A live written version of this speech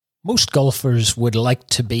Most golfers would like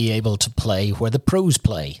to be able to play where the pros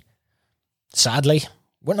play. Sadly,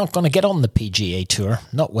 we're not going to get on the PGA Tour,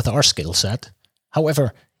 not with our skill set.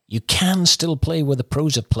 However, you can still play where the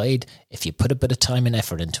pros have played if you put a bit of time and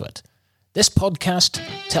effort into it. This podcast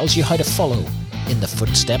tells you how to follow in the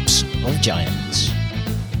footsteps of giants.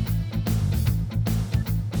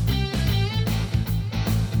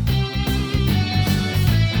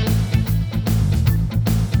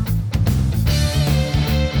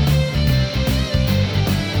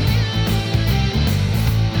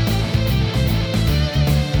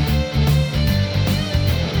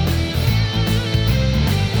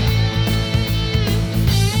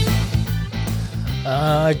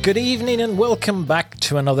 Good evening and welcome back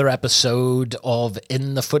to another episode of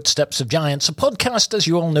In the Footsteps of Giants. A podcast, as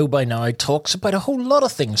you all know by now, talks about a whole lot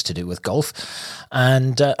of things to do with golf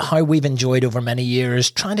and how we've enjoyed over many years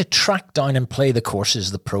trying to track down and play the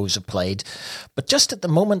courses the pros have played. But just at the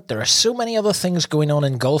moment, there are so many other things going on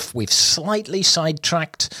in golf. We've slightly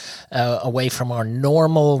sidetracked away from our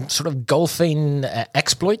normal sort of golfing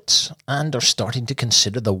exploits and are starting to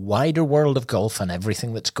consider the wider world of golf and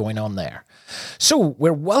everything that's going on there. So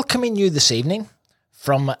we're welcoming you this evening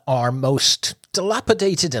from our most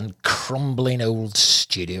dilapidated and crumbling old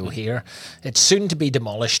studio here. It's soon to be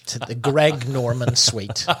demolished, the Greg Norman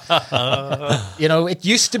suite. You know, it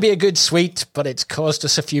used to be a good suite, but it's caused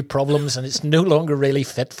us a few problems and it's no longer really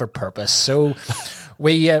fit for purpose. So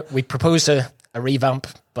we proposed a revamp,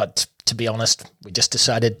 but to be honest, we just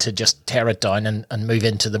decided to just tear it down and move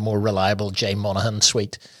into the more reliable Jay Monahan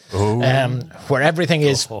suite, where everything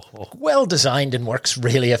is well designed and works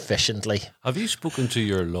really efficiently. Have you spoken to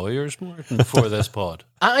your lawyers, Martin, before this pod?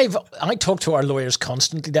 I talk to our lawyers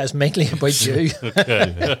constantly. That's mainly about you.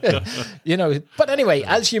 You know. But anyway,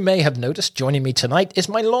 as you may have noticed, joining me tonight is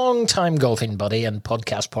my long-time golfing buddy and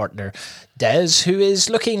podcast partner, Des, who is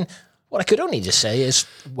looking. What I could only just say is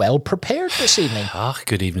well prepared this evening.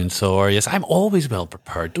 Good evening, Thor. Yes, I'm always well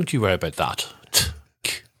prepared. Don't you worry about that.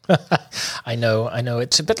 I know.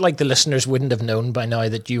 It's a bit like the listeners wouldn't have known by now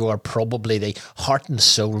that you are probably the heart and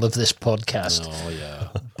soul of this podcast. Oh, yeah.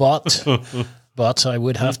 But I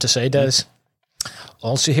would have to say, Des,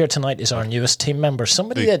 also here tonight is our newest team member,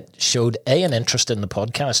 somebody that showed an interest in the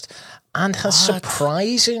podcast and has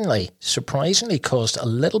surprisingly caused a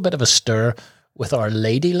little bit of a stir with our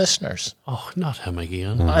lady listeners. Oh, not him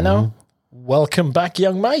again. I know. Welcome back,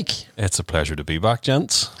 young Mike. It's a pleasure to be back,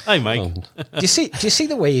 gents. Hi, Mike. Do you see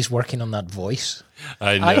the way he's working on that voice?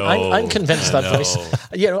 I know. I'm convinced that voice.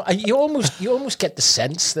 You know, you almost get the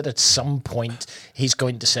sense that at some point he's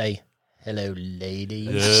going to say, "Hello,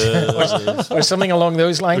 ladies," or something along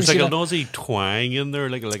those lines. There's like an Aussie twang in there,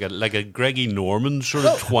 like a Greggy Norman sort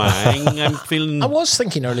of twang. I'm feeling. I was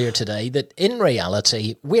thinking earlier today that in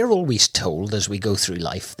reality, we're always told as we go through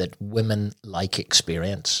life that women like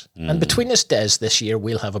experience. And between us, Des, this year,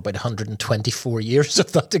 we'll have about 124 years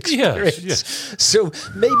of that experience. Yes. So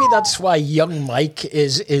maybe that's why young Mike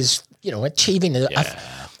is achieving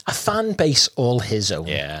a fan base all his own.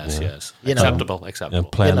 Yes. You know, acceptable.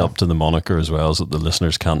 And playing up to the moniker as well, so that the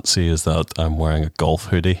listeners can't see, is that I'm wearing a golf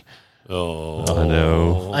hoodie. Oh,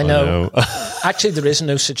 I know. Actually, there is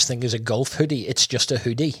no such thing as a golf hoodie. It's just a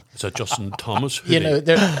hoodie. It's a Justin Thomas hoodie. You know, it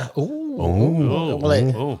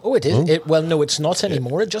is. Well, no, it's not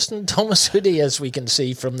anymore. A Justin Thomas hoodie, as we can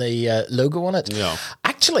see from the logo on it. Yeah.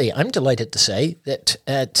 Actually, I'm delighted to say that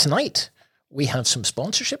tonight we have some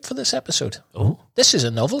sponsorship for this episode. Oh. This is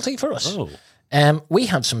a novelty for us. Oh. We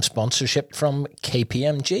have some sponsorship from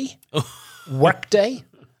KPMG, Workday,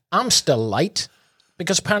 Amstel Light,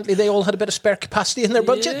 because apparently they all had a bit of spare capacity in their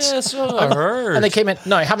budgets. Yes, I heard. And they came in.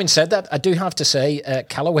 Now, having said that, I do have to say,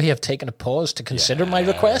 Callaway have taken a pause to consider my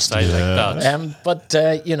request. I like that. But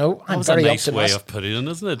I'm very nice optimistic. way of putting it,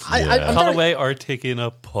 isn't it? Callaway are taking a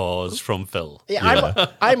pause from Phil. Yeah,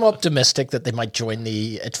 I'm optimistic that they might join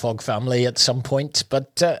the Itfog family at some point,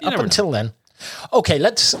 but up until then. Okay,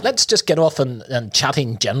 let's just get off and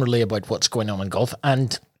chatting generally about what's going on in golf,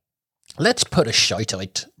 and let's put a shout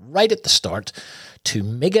out right at the start to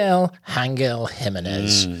Miguel Angel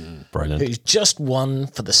Jimenez, Brilliant. who's just won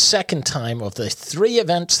for the second time of the 3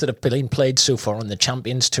 events that have been played so far on the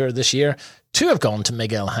Champions Tour this year. 2 have gone to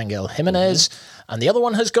Miguel Angel Jimenez, and the other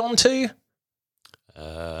one has gone to...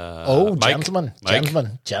 Gentlemen.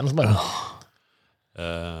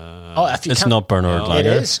 It's not Bernhard Langer. It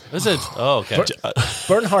is. Is it? Oh, okay.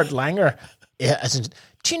 Bernhard Langer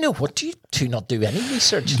Do you know what? Do you two not do any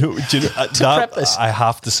research? No, do you know, prep this? I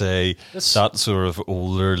have to say that sort of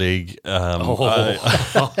older league. But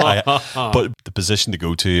the position to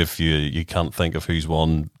go to if you can't think of who's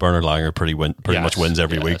won, Bernard Langer pretty much wins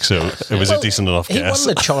every week. So it was a decent enough guess. He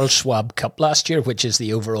won the Charles Schwab Cup last year, which is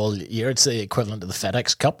the overall year. It's the equivalent of the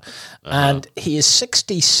FedEx Cup, and he is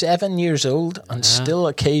 67 years old and still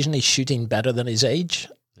occasionally shooting better than his age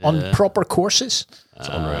on proper courses. That's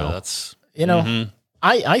unreal. That's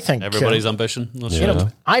I think everybody's ambition. You know,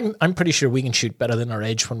 I'm pretty sure we can shoot better than our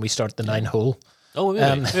age when we start the 9-hole. Oh,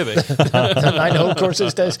 maybe. The 9-hole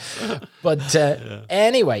courses days. But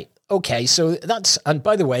anyway, okay, so that's, and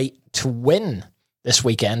by the way, to win this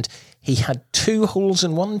weekend, he had 2 holes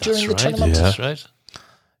in one during the tournament. That's right.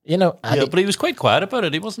 You know, but he was quite quiet about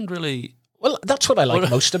it. He wasn't really. Well, that's what I like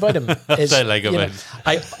most about him. Is, I like about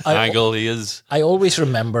Angle. He is. I always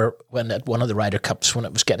remember when at one of the Ryder Cups when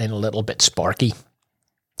it was getting a little bit sparky,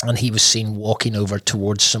 and he was seen walking over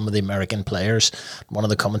towards some of the American players. One of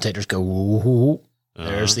the commentators go, "Ooh,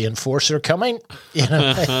 there's the enforcer coming." You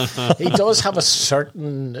know, he does have a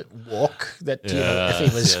certain walk that you know, if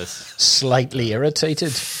he was slightly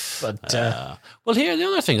irritated. But well, here the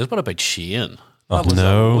other thing is, what about Shane? Oh, That was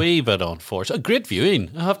no. a wee bit unfortunate. A great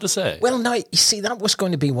viewing, I have to say. well, now you see that was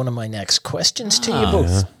going to be one of my next questions to you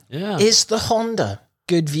both. Yeah. Is the Honda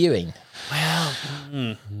good viewing?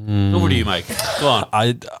 Over to you, Mike. Go on.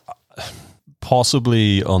 I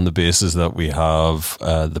possibly on the basis that we have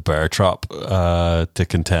the bear trap to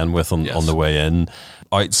contend with on the way in.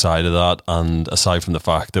 Outside of that, and aside from the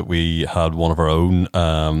fact that we had one of our own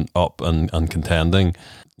up and contending,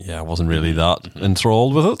 I wasn't really that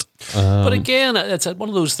enthralled with it. But again, it's one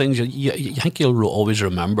of those things. You think you'll always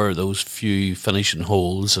remember those few finishing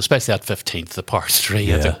holes, especially that 15th, the par 3.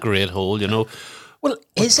 It's a great hole, you know. Well,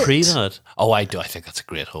 is it? That? Oh, I do. I think that's a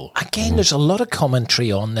great hole. Again, there's a lot of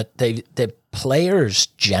commentary on that. The players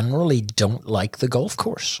generally don't like the golf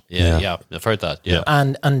course. Yeah, I've heard that. Yeah.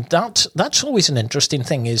 And that's always an interesting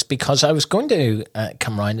thing, is because I was going to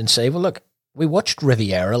come round and say, well, look, we watched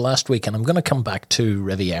Riviera last week, and I'm going to come back to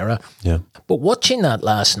Riviera. Yeah. But watching that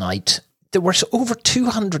last night, there were over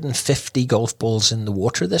 250 golf balls in the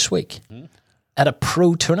water this week at a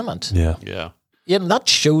pro tournament. Yeah. Yeah. Yeah, and that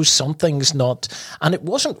shows something's not, and it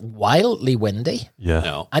wasn't wildly windy. Yeah.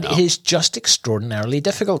 No. And it is just extraordinarily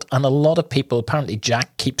difficult. And a lot of people, apparently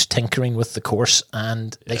Jack keeps tinkering with the course,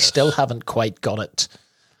 and they still haven't quite got it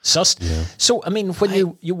sussed. Yeah. So, I mean,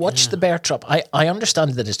 when you watch the bear trap, I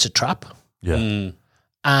understand that it's a trap, Yeah.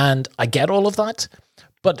 and I get all of that.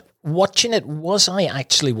 But watching it, was I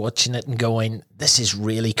actually watching it and going, this is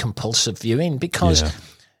really compulsive viewing? Because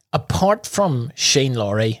apart from Shane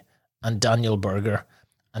Lowry and Daniel Berger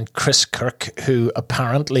and Chris Kirk, who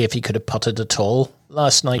apparently, if he could have putted at all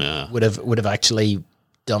last night, would have actually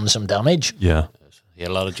done some damage. Yeah. He had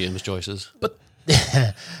a lot of James Joyces. But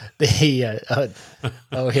here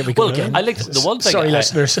we go. Well, again. I like the one thing. Sorry,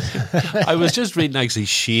 listeners. I was just reading, actually,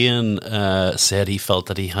 Shane said he felt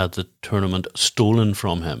that he had the tournament stolen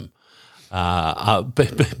from him.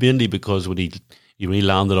 Mainly because when he really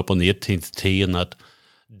landed up on the 18th tee and that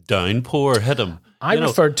downpour hit him. I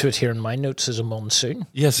referred to it here in my notes as a monsoon.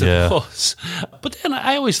 Yes, it was. But then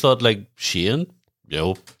I always thought, like, Shane,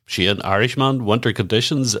 Irishman, winter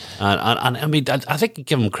conditions. And I mean, I think you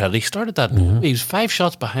give him credit. He started that. He was 5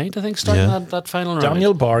 shots behind, I think, starting that final round.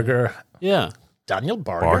 Daniel Berger. Yeah. Daniel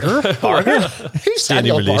Berger? Berger? Who's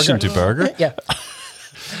Daniel Any relation to Berger? Yeah.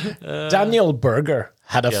 Daniel Berger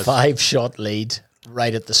had a 5-shot lead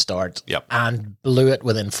right at the start and blew it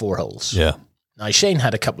within 4 holes. Yeah. Now, Shane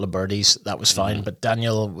had a couple of birdies. That was fine, but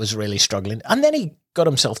Daniel was really struggling. And then he got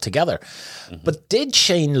himself together. But did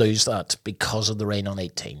Shane lose that because of the rain on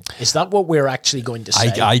 18? Is that what we're actually going to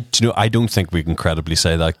say? I don't think we can credibly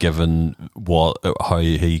say that, given how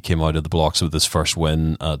he came out of the blocks with his first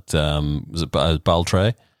win at was it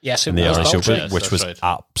Baltray? Yes, in the was Irish Baltray. Open, which was right.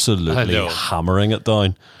 absolutely hammering it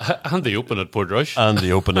down. And the Open at Portrush.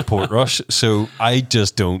 So I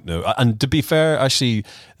just don't know. And to be fair, actually,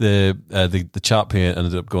 the chap who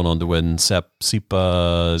ended up going on to win, Sipa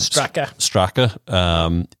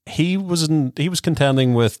Straka, he was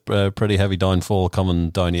contending with pretty heavy downfall coming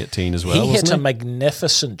down 18 as well. He hit wasn't a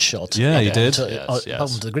magnificent shot. Yeah, he did.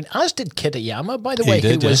 Onto the green. As did Kitayama, by the way,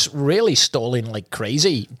 who was really stalling like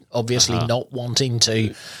crazy, obviously not wanting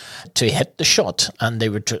to hit the shot, and they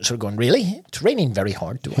were sort of going, really? It's raining very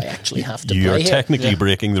hard. Do I actually have to play You're here? technically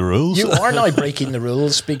breaking the rules. You are now breaking the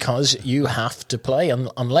rules because you have to play. And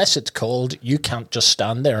unless it's cold, you can't just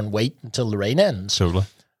stand there and wait until the rain ends. Totally.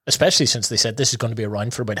 Especially since they said this is going to be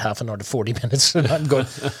around for about half an hour to 40 minutes. And I'm going,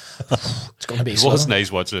 it's going to be It slow. was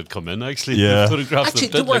nice watching it come in, actually. Yeah. The photographs Actually,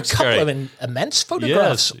 did there were a look couple scary. of immense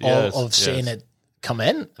photographs of seeing it come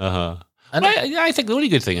in. Uh-huh. And I think the only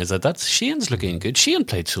good thing is that's Shane's looking good. Shane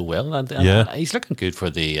played so well, and he's looking good for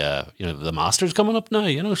the the Masters coming up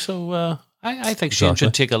now. So I think Shane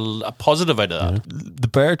should take a positive out of that. The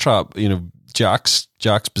bear trap,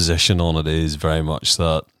 Jack's position on it is very much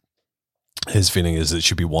that his feeling is it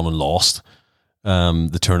should be won and lost.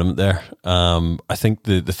 The tournament there. I think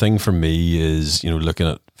the thing for me is, looking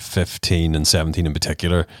at 15 and 17 in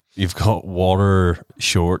particular, you've got water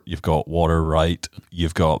short, you've got water right,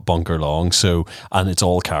 you've got bunker long, and it's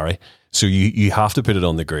all carry. So you have to put it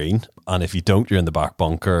on the green, and if you don't, you're in the back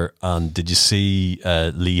bunker. And did you see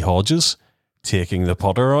Lee Hodges taking the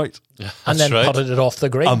putter out? and then right. putted it off the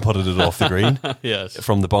green. And putted it off the green Yes.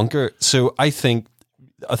 from the bunker. So I think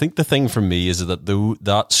the thing for me is that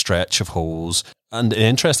that stretch of holes, and an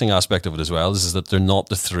interesting aspect of it as well is that they're not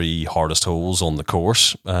the 3 hardest holes on the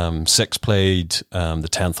course. 6 played the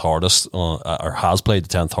 10th hardest, or has played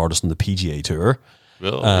the 10th hardest on the PGA Tour.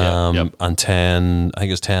 And 10, I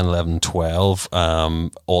think it's 10, 11, 12,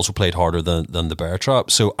 also played harder than the bear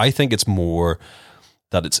trap. So I think it's more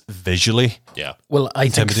that it's visually well, I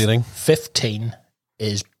intimidating. think 15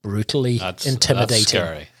 is brutally intimidating. That's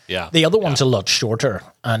scary. Yeah. The other one's a lot shorter.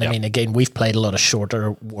 And I mean, again, we've played a lot of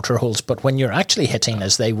shorter water holes, but when you're actually hitting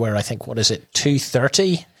as they were, I think,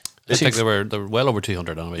 230? I think they were well over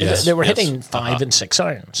 200 on it. Yes. They were hitting 5 and 6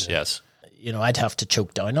 irons. Yes. I'd have to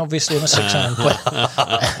choke down, obviously, in a 6 iron,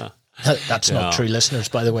 but that's not true, listeners,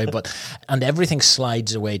 by the way. And everything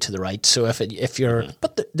slides away to the right. So if you're,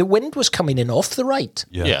 but the wind was coming in off the right.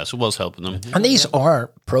 Yeah, so it was helping them. And these are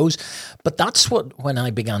pros, but that's when I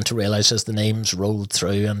began to realize as the names rolled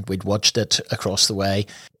through and we'd watched it across the way,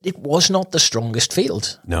 it was not the strongest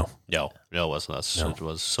field. No. No, it wasn't. It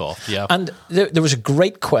was soft. Yeah. And there was a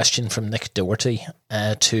great question from Nick Doherty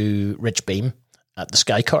to Rich Beam at the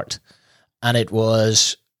Sky Cart. And it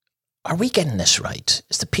was, are we getting this right?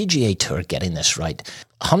 Is the PGA Tour getting this right?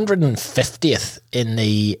 150th in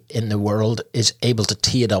the world is able to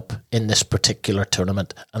tee it up in this particular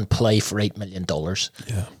tournament and play for $8 million.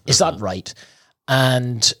 Yeah. Is that right?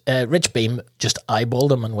 And Rich Beam just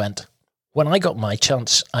eyeballed him and went, when I got my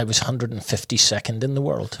chance, I was 152nd in the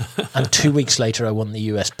world. And 2 weeks later, I won the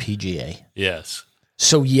US PGA. Yes.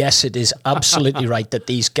 So yes, it is absolutely right that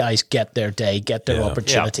these guys get their day, get their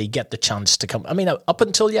opportunity, get the chance to come. I mean, up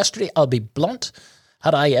until yesterday, I'll be blunt.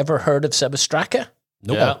 Had I ever heard of Seba Straka?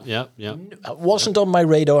 No. Yeah. It wasn't on my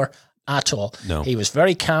radar at all. No. He was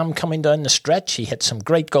very calm coming down the stretch. He hit some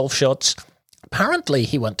great golf shots. Apparently,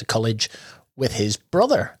 he went to college with his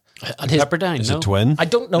brother. And Pepperdine, Is it twin? I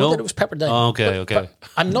don't know that it was Pepperdine. Oh, okay. But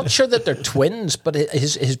I'm not sure that they're twins, but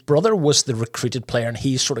his brother was the recruited player, and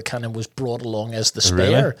he sort of kind of was brought along as the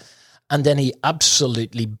spare. Really? And then he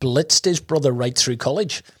absolutely blitzed his brother right through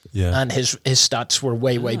college. Yeah. And his stats were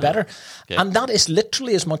way better. Okay. And that is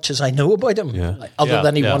literally as much as I know about him. Yeah. Other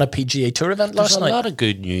than he won a PGA Tour event last night. There's a lot of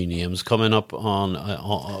good new names coming up on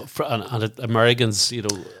Americans,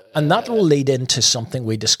 And that will lead into something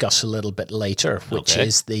we discuss a little bit later, which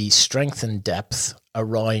is the strength and depth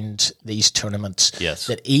around these tournaments. Yes.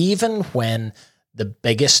 That even when the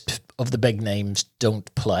biggest of the big names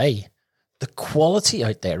don't play, the quality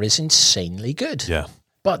out there is insanely good. Yeah.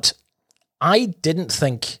 But I didn't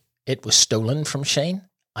think it was stolen from Shane.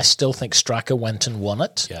 I still think Straka went and won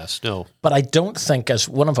it. Yes, no. But I don't think, as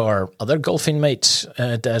one of our other golfing mates,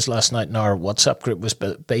 Des, last night in our WhatsApp group was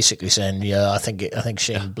basically saying, I think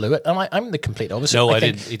Shane blew it. And I'm the complete opposite. No, I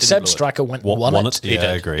didn't. think He didn't Seb blow it. Straka went and won it. Yeah,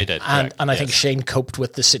 I agree. He did. And I think Yes. Shane coped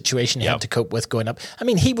with the situation he had to cope with going up. I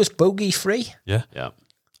mean, he was bogey-free. Yeah. Yeah.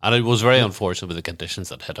 And it was very unfortunate with the conditions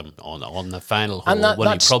that hit him on the final hole And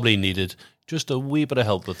when he probably needed just a wee bit of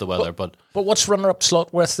help with the weather. But what's runner-up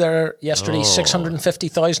slot worth there yesterday?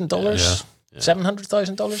 $650,000?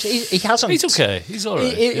 $700,000? He hasn't. he's okay. He's all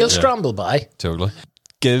right. He'll scramble by. Totally.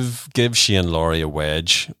 Give Shane Lowry a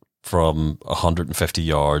wedge from 150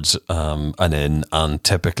 yards and in, and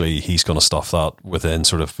typically he's going to stuff that within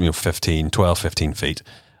sort of 12, 15 feet.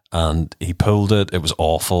 And he pulled it. It was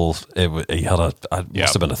awful. He had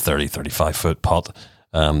must have been a 30, 35 foot putt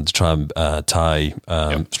to try and tie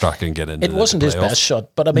Straka and get in. It wasn't his best shot,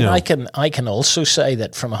 but I mean, No. I can also say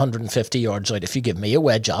that from 150 yards out, if you give me a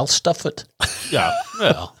wedge, I'll stuff it. Yeah.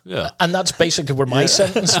 Well, yeah. And that's basically where my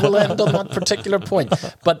sentence will end on that particular point.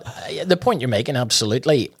 But the point you're making,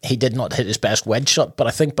 absolutely, he did not hit his best wedge shot, but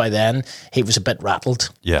I think by then he was a bit rattled.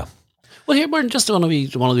 Yeah. Well, here, Martin, just want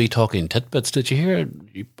to be talking tidbits. Did you hear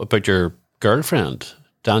about your girlfriend,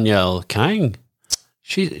 Danielle Kang?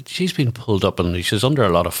 She's been pulled up and she's under a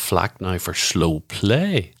lot of flack now for slow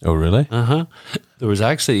play. Oh, really? There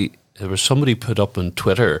was somebody put up on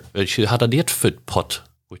Twitter that she had an 8-foot putt,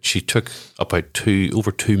 which she took about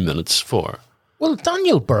over 2 minutes for. Well,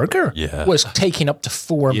 Daniel Berger was taking up to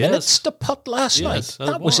 4 minutes to putt last night.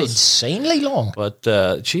 That was insanely long.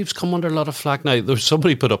 But she's come under a lot of flack now. There was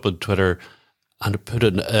somebody put up on Twitter and put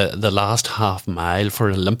in the last half mile for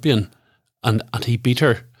an Olympian, and he beat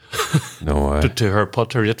her. No way. to her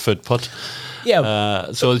putt, her 8-foot putt.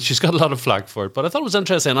 Yeah. So she's got a lot of flack for it. But I thought it was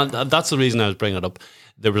interesting, and that's the reason I was bringing it up.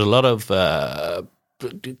 There was a lot of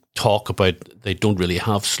talk about they don't really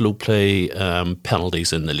have slow play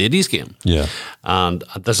penalties in the ladies' game. Yeah. And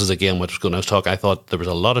this is again what I was going to talk. I thought there was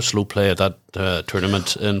a lot of slow play at that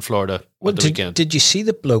tournament in Florida. Well, did you see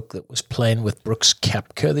the bloke that was playing with Brooks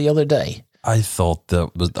Koepka the other day? I thought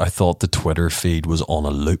the Twitter feed was on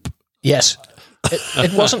a loop. Yes.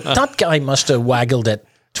 It wasn't. That guy must have waggled it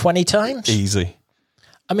 20 times. Easy.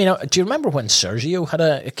 I mean, do you remember when Sergio had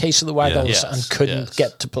a case of the waggles and couldn't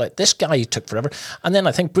get to play? This guy took forever. And then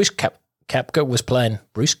I think Bruce Koepka was playing.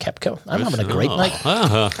 Bruce Koepka? I'm having a great night.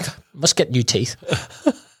 Must get new teeth.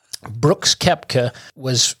 Brooks Koepka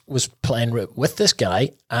was playing with this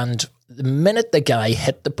guy, and the minute the guy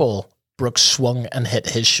hit the ball, Brooks swung and hit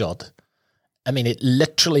his shot. I mean, it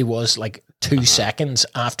literally was like 2 seconds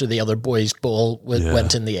after the other boy's ball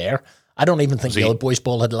went in the air. I don't even think the other boy's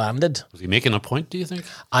ball had landed. Was he making a point, do you think?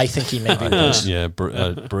 I think he maybe was. Yeah,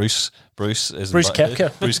 Bruce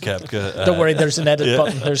Koepka. Bruce Koepka. Don't worry, there's an edit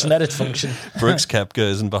button. There's an edit function. Brooks Koepka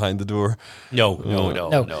isn't behind the door.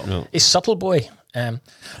 No. He's subtle boy.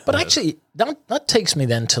 But actually, that takes me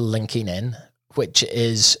then to linking in, which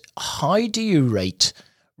is how do you rate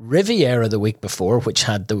Riviera the week before, which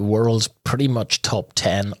had the world's pretty much top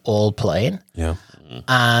 10 all playing,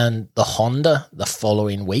 and the Honda the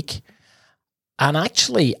following week. And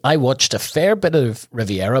actually, I watched a fair bit of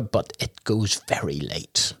Riviera, but it goes very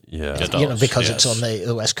late. Yeah, it does, because it's on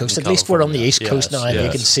the West Coast. At least we're on the East Coast now, and you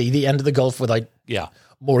can see the end of the Gulf without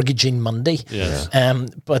mortgaging Monday. Yes.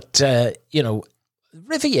 But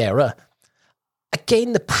Riviera,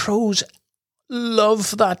 again, the pros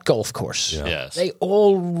love that golf course. Yeah. Yes. They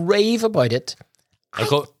all rave about it.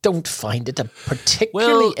 I don't find it a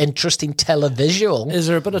particularly interesting televisual. Is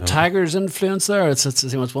there a bit of Tiger's influence there? It's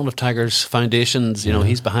one of Tiger's foundations. You know,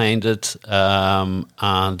 he's behind it,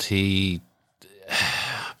 and he.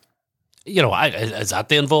 You know, is that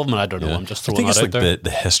the involvement? I don't know. I'm just throwing that out there. The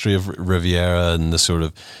history of Riviera and the sort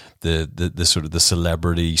of the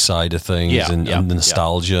celebrity side of things and the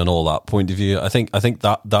nostalgia and all that point of view. I think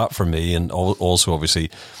that for me, and also obviously,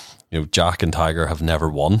 you know, Jack and Tiger have never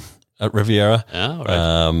won at Riviera. Yeah,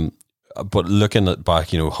 right. But looking at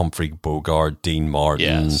back, you know, Humphrey Bogart, Dean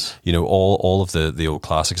Martin, you know, all of the old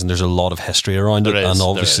classics, and there's a lot of history around it, and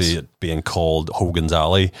obviously it being called Hogan's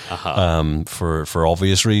Alley for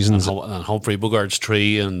obvious reasons. And Humphrey Bogart's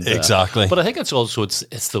tree, and exactly. But I think it's also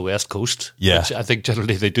it's the West Coast. Yeah, which I think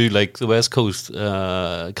generally they do like the West Coast,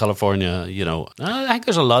 California. You know, I think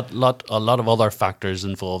there's a lot of other factors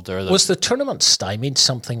involved there. Was the tournament stymied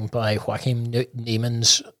something by Joachim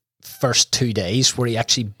Niemann's first 2 days where he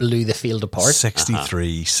actually blew the field apart?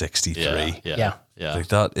 63. Yeah. Like,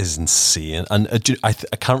 that is insane. And I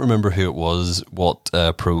can't remember who it was, what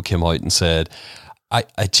pro came out and said, I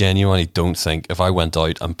genuinely don't think if I went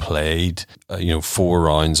out and played 4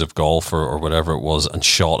 rounds of golf or whatever it was and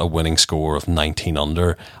shot a winning score of 19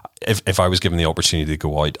 under, if I was given the opportunity to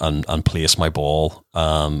go out and place my ball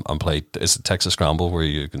and play, is it Texas Scramble where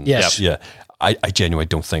you can... Yes. Yeah. I genuinely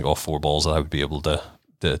don't think off 4 balls that I would be able to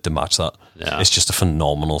match that. It's just a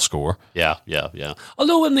phenomenal score. Yeah.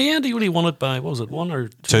 Although in the end he only won it by, what was it, 1 or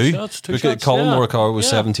 2 shots? 2 shots. Colin Morikawa was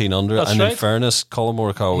 17 under, That's and right. in fairness, Colin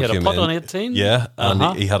Morikawa came in. He had a putt on 18. Yeah,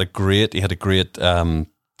 and he had a great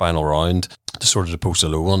final round to sort of post a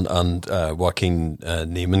low one, and Joaquin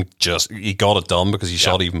Niemann he got it done because he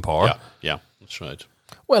shot even par. Yeah, that's right.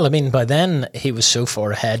 Well, I mean, by then he was so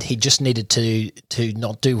far ahead, he just needed to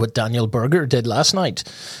not do what Daniel Berger did last night,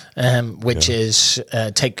 which is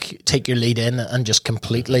take your lead in and just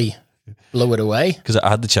completely blow it away. Because I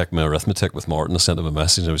had to check my arithmetic with Martin. I sent him a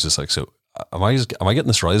message and I was just like, so am I getting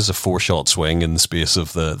this right? This is a 4-shot swing in the space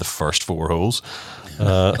of the first 4 holes.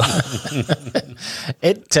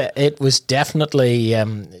 It was definitely, a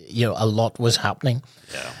lot was happening.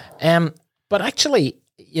 Yeah. But actually,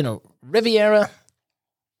 Riviera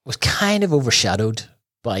was kind of overshadowed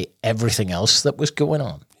by everything else that was going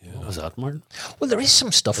on. Yeah. What was that, Martin? Well, there is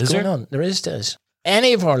some stuff going on. There is.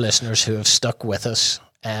 Any of our listeners who have stuck with us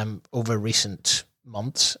over recent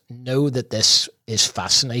months know that this is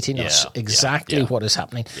fascinating us, exactly what is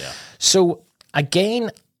happening. Yeah. So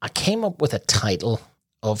again, I came up with a title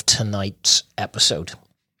of tonight's episode.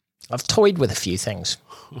 I've toyed with a few things,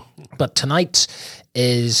 but tonight's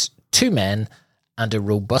is 2 men and a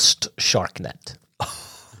robust shark net.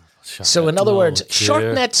 So in other words,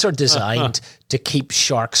 shark nets are designed to keep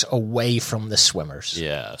sharks away from the swimmers.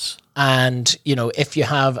 Yes. And, if you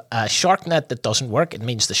have a shark net that doesn't work, it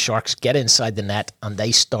means the sharks get inside the net and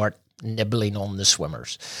they start nibbling on the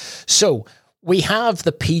swimmers. So we have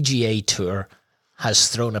the PGA Tour has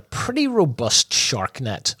thrown a pretty robust shark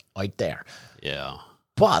net out there. Yeah.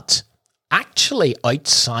 But actually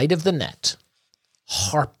outside of the net,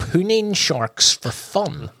 harpooning sharks for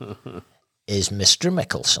fun is Mr.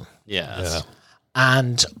 Mickelson. Yes. Yeah.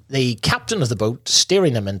 And the captain of the boat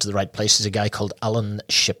steering him into the right place is a guy called Alan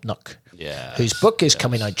Shipnuck, whose book is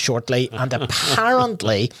coming out shortly. And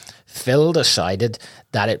apparently Phil decided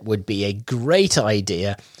that it would be a great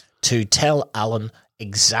idea to tell Alan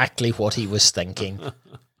exactly what he was thinking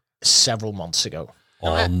several months ago.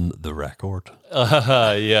 On the record.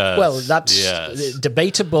 Yes. Well, that's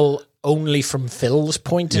debatable only from Phil's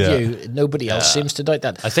point of view. Nobody else seems to doubt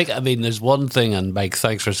that. I think, there's one thing, and Mike,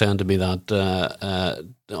 thanks for sending me that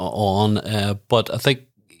but I think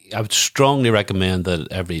I would strongly recommend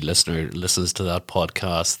that every listener listens to that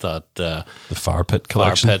podcast, that the Fire Pit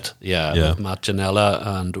collection. Fire Pit, with Matt Janella,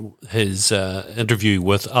 and his interview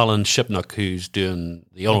with Alan Shipnuck, who's doing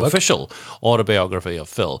the unofficial autobiography of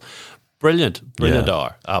Phil. Brilliant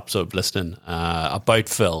hour, absolute listening about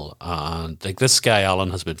Phil. And this guy,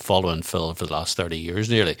 Alan, has been following Phil for the last 30 years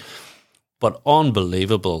nearly. But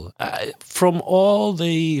unbelievable. From all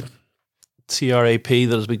the TRAP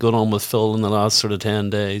that has been going on with Phil in the last sort of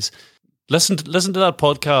 10 days, listen to that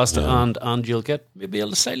podcast and you'll get maybe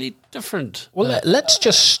a slightly different... Well, let's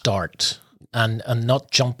just start and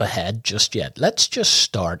not jump ahead just yet. Let's just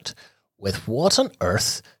start with what on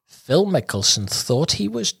earth Phil Mickelson thought he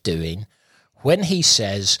was doing when he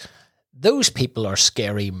says, those people are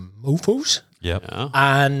scary mofos. Yep. Yeah.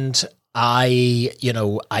 And I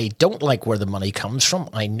don't like where the money comes from.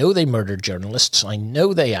 I know they murder journalists. I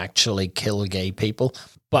know they actually kill gay people.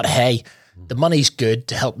 But hey, the money's good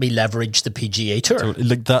to help me leverage the PGA Tour. So,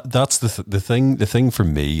 that's the thing. The thing for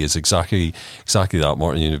me is exactly that,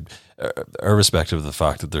 Martin. Irrespective of the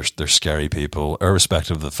fact that they're scary people,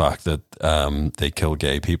 irrespective of the fact that they kill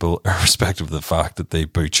gay people, irrespective of the fact that they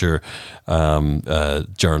butcher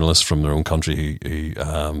journalists from their own country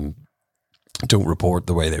who don't report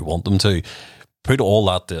the way they want them to, put all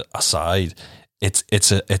that aside.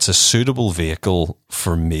 It's a suitable vehicle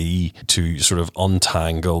for me to sort of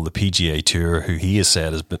untangle the PGA Tour, who he has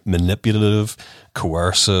said is manipulative,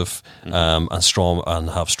 coercive, and strong, and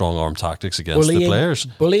have strong arm tactics against the players.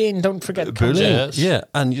 Bullying, don't forget. Bullying, yeah.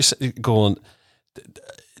 And you're going,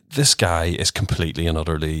 this guy is completely and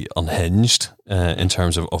utterly unhinged in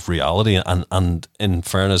terms of reality, and in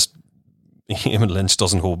fairness, Eamon Lynch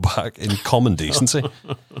doesn't hold back in common decency.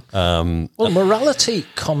 Well, morality,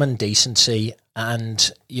 common decency,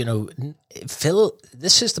 and, Phil,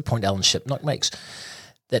 this is the point Alan Shipnuck makes,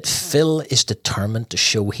 that Phil is determined to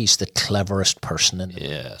show he's the cleverest person in the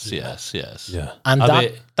world. Yes. Yeah. And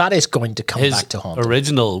that is going to come back to haunt him.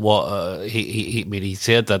 Original, he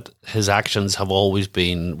said that his actions have always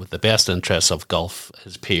been with the best interests of golf,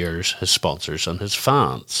 his peers, his sponsors, and his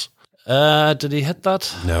fans. Did he hit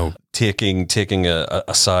that? No. Taking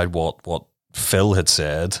aside what Phil had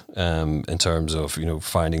said in terms of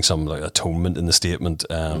finding some atonement in the statement,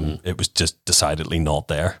 it was just decidedly not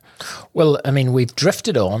there. Well, we've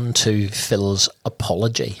drifted on to Phil's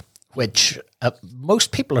apology, which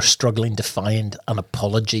most people are struggling to find an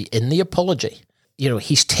apology in the apology.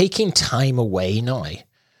 He's taking time away now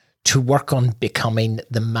to work on becoming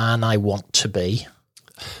the man I want to be.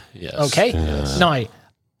 Yes. Okay? Yes. Now,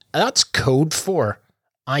 that's code for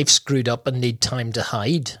I've screwed up and need time to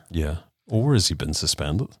hide. Yeah. Or has he been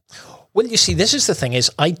suspended? Well, you see, this is the thing,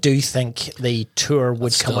 is I do think the tour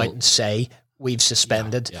would come out and say, we've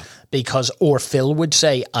suspended, because, or Phil would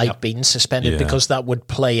say, I've been suspended, because that would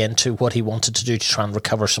play into what he wanted to do to try and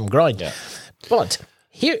recover some ground. Yeah. But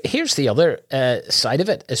here's the other side of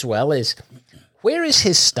it as well, is where is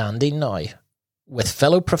his standing now with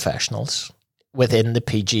fellow professionals within the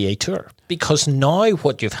PGA Tour? Because now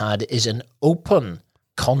what you've had is an open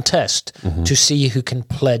contest to see who can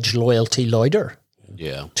pledge loyalty louder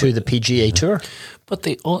to the PGA Tour. But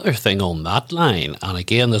the other thing on that line, and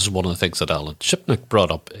again, this is one of the things that Alan Shipnuck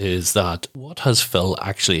brought up, is that what has Phil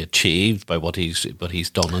actually achieved by what he's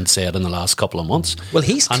done and said in the last couple of months? Well,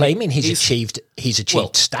 he's claiming he's achieved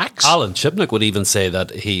stacks. Alan Shipnuck would even say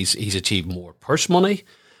that he's achieved more purse money,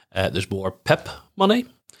 there's more PIP money,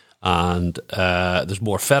 and there's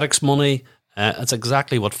more FedEx money. It's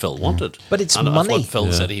exactly what Phil wanted. But it's and money. That's what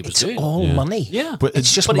Phil said he was It's doing. all money. Yeah. But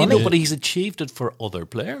it's just but money. But he's achieved it for other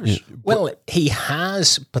players. Well, he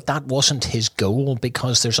has, but that wasn't his goal,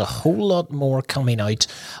 because there's a whole lot more coming out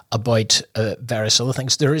about various other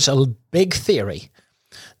things. There is a big theory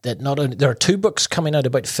that not only there are 2 books coming out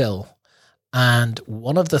about Phil, and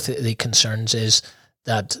one of the concerns is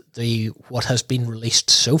that what has been released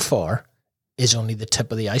so far is only the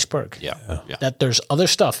tip of the iceberg. Yeah. That there's other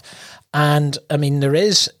stuff, and I mean there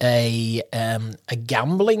is a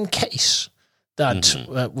gambling case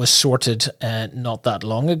that was sorted not that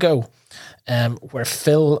long ago, where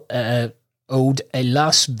Phil owed a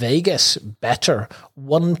Las Vegas bettor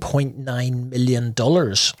 $1.9 million,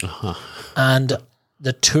 and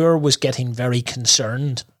the tour was getting very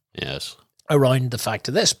concerned. Yes. Around the fact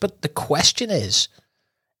of this, but the question is,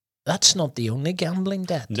 that's not the only gambling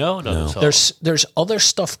debt. No. There's other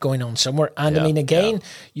stuff going on somewhere, and I mean, again,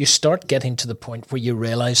 you start getting to the point where you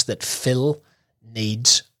realize that Phil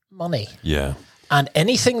needs money. Yeah. And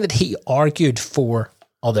anything that he argued for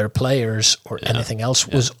other players or anything else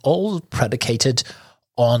was all predicated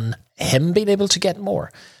on him being able to get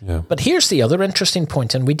more. Yeah. But here's the other interesting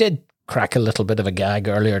point, and we did crack a little bit of a gag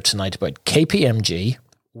earlier tonight about KPMG,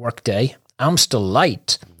 Workday, Amstel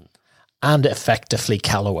Light, and effectively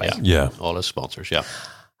Callaway. Yeah. All his sponsors,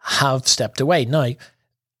 have stepped away. Now,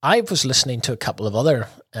 I was listening to a couple of other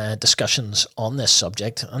discussions on this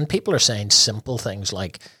subject, and people are saying simple things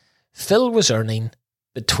like Phil was earning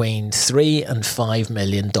between $3 and $5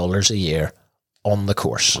 million a year on the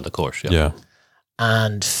course. On the course, Yeah.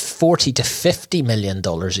 And $40 to $50 million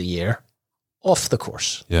a year off the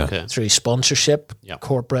course. Yeah. Okay. Through sponsorship, Yeah.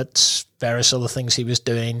 corporates, various other things he was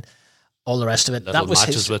doing, all the rest of it. Little That was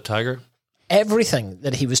matches with Tiger. everything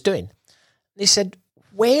that he was doing. They said,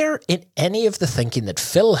 where in any of the thinking that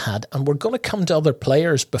Phil had, and we're going to come to other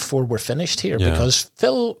players before we're finished here, because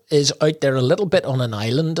Phil is out there a little bit on an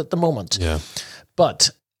island at the moment. Yeah.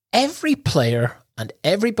 But every player and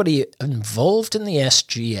everybody involved in the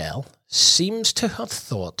SGL seems to have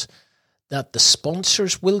thought that the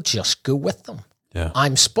sponsors will just go with them. Yeah.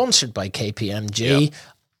 I'm sponsored by KPMG.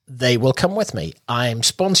 They will come with me. I'm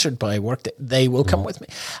sponsored by Workday. They will come with me.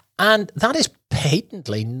 And that is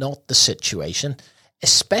patently not the situation,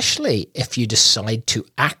 especially if you decide to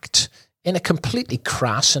act in a completely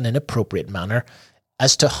crass and inappropriate manner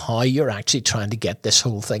as to how you're actually trying to get this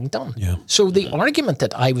whole thing done. Yeah. So the argument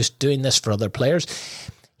that I was doing this for other players,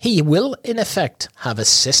 he will in effect have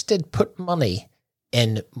put money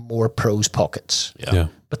in more pros' pockets. Yeah.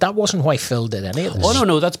 But that wasn't why Phil did any of this. Oh,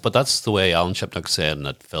 no, that's the way Alan Shipnuck's saying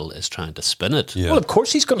that Phil is trying to spin it. Yeah. Well, of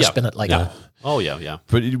course he's going to spin it like that. Oh, yeah.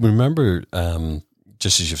 But you remember,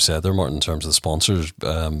 just as you've said there, Martin, in terms of the sponsors,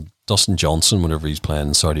 Dustin Johnson, whenever he's playing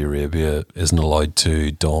in Saudi Arabia, isn't allowed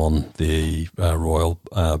to don the Royal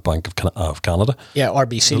Bank of Canada. Yeah,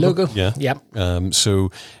 RBC logo. Yeah. So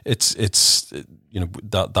it's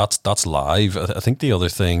that's live. I think the other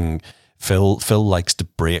thing, Phil likes to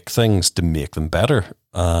break things to make them better.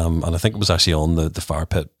 And I think it was actually on the Fire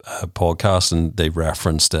Pit podcast, and they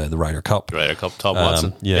referenced the Ryder Cup. Ryder Cup, Tom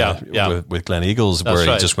Watson. With Glen Eagles, That's where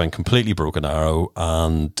right. he just went completely broken arrow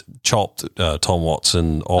and chopped Tom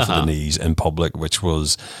Watson off of the knees in public, which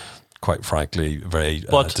was, quite frankly, very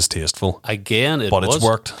distasteful. Again, it's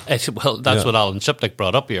worked. That's what Alan Shipnuck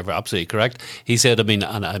brought up here. Absolutely correct. He said, I mean,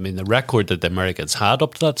 the record that the Americans had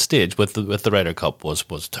up to that stage with the Ryder Cup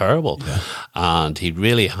was terrible, and he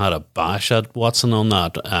really had a bash at Watson on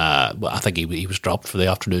that. I think he was dropped for the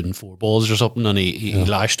afternoon 4 balls or something, and he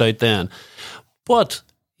lashed out then. But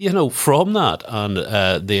from that, and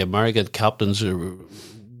the American captains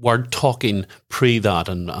weren't talking pre that,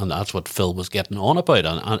 and that's what Phil was getting on about.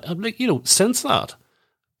 And since that,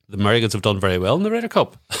 the Americans have done very well in the Ryder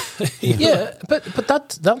Cup. Yeah, but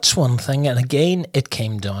that's one thing. And again, it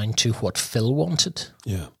came down to what Phil wanted.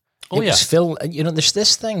 Yeah. Oh, It was Phil, there's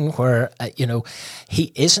this thing where,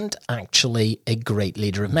 he isn't actually a great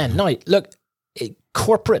leader of men. Now, look,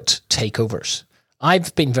 corporate takeovers.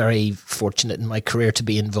 I've been very fortunate in my career to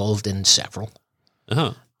be involved in several.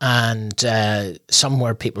 Uh-huh. And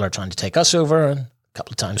somewhere people are trying to take us over, and a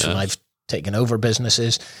couple of times when I've taken over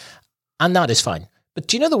businesses, and that is fine. But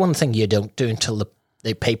do you know the one thing you don't do until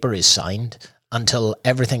the paper is signed, until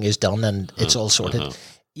everything is done and it's all sorted?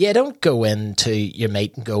 You don't go into your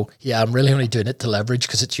mate and go, yeah, I'm really only doing it to leverage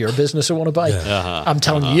because it's your business I want to buy. I'm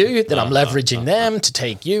telling you that I'm leveraging them to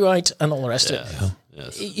take you out and all the rest of it.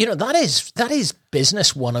 Yes. That is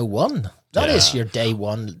business 101. That is your day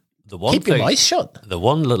one. Keep your mouth shut. The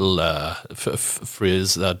one little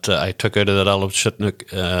phrase that I took out of that Alan Shipnuck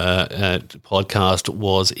podcast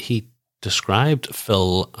was he described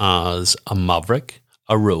Phil as a maverick,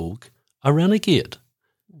 a rogue, a renegade.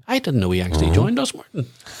 I didn't know he actually joined us, Martin.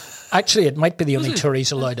 Actually, it might be the only tour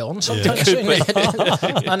he's allowed on sometimes.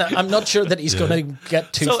 And I'm not sure that he's going to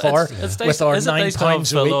get too far with our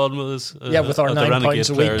 £9 a week. On with us, with our £9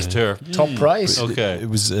 a week tour. Top price. Okay. It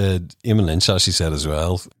was Eamon Lynch actually said as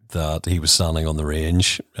well that he was standing on the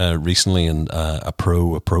range recently, and a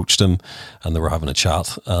pro approached him, and they were having a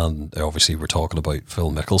chat, and they obviously were talking about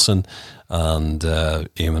Phil Mickelson, and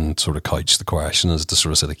Eamon sort of couched the question as to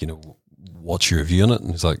sort of say, like, what's your view on it?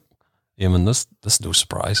 And he's like, Eamon, this is no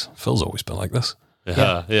surprise. Phil's always been like this.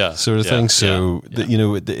 Yeah. Sort of thing. So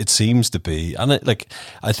it seems to be, and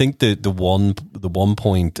I think the one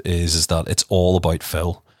point is that it's all about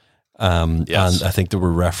Phil. And I think they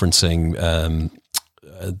were referencing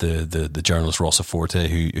the journalist Rossa Forte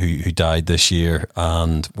who died this year,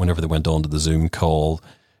 and whenever they went on to the Zoom call,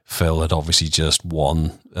 Phil had obviously just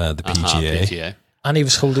won the PGA. And he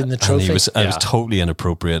was holding the trophy. And it was totally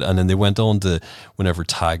inappropriate. And then they went on to whenever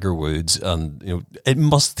Tiger Woods, and it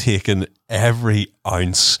must have taken every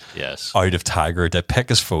ounce out of Tiger to pick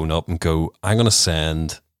his phone up and go, I'm going to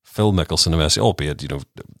send Phil Mickelson a message, albeit,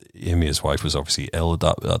 Amy, his wife, was obviously ill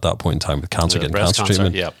at that point in time with cancer, getting cancer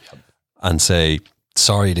treatment, and say,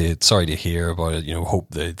 sorry to hear about it,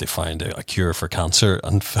 hope they find a cure for cancer.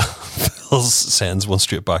 And Phil sends one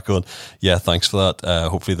straight back on, yeah, thanks for that.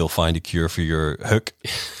 Hopefully they'll find a cure for your hook.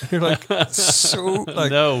 You're like, so like,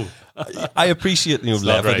 no. I appreciate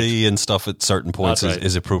levity and stuff at certain points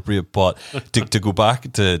is appropriate, but to go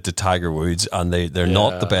back to Tiger Woods, and they're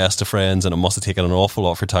not the best of friends, and it must have taken an awful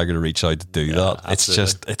lot for Tiger to reach out to do that.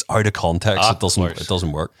 Absolutely. It's out of context. It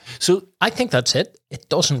doesn't work. So I think that's it. It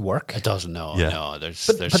doesn't work. It doesn't. No. There's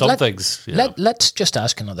some things. Let's just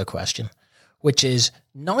ask another question, which is,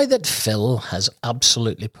 now that Phil has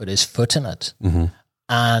absolutely put his foot in it. Mm-hmm.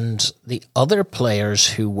 And the other players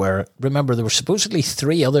who remember, there were supposedly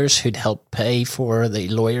 3 others who'd helped pay for the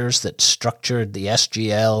lawyers that structured the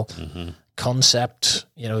SGL concept,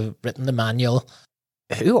 written the manual.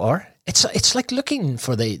 Who are? It's like looking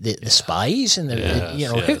for the spies and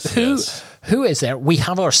who is there? We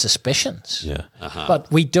have our suspicions,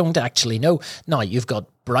 but we don't actually know. Now, you've got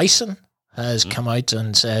Bryson has come out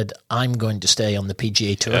and said, I'm going to stay on the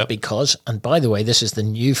PGA Tour because, and by the way, this is the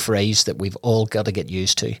new phrase that we've all got to get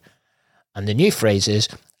used to. And the new phrase is,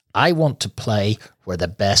 I want to play where the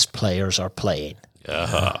best players are playing.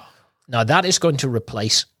 Now, that is going to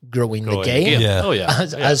replace growing the game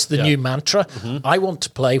as the new mantra. Mm-hmm. I want to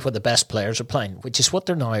play where the best players are playing, which is what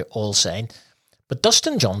they're now all saying. But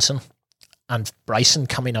Dustin Johnson and Bryson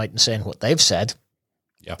coming out and saying what they've said,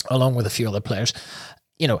 along with a few other players,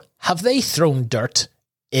 have they thrown dirt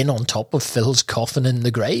in on top of Phil's coffin in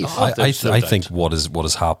the grave? I think what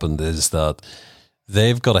has happened is that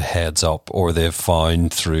they've got a heads up, or they've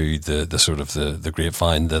found through the sort of the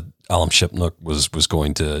grapevine that Alan Shipnuck was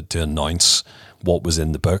going to announce what was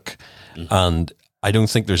in the book. Mm-hmm. And I don't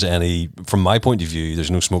think there's any, from my point of view,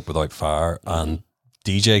 there's no smoke without fire. And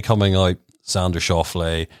DJ coming out, Xander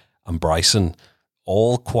Schauffele and Bryson,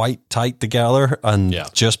 all quite tight together, and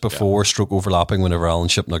just before stroke overlapping, whenever Alan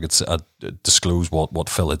Shipnuck had disclosed what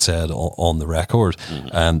Phil had said on the record,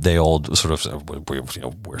 they all sort of said,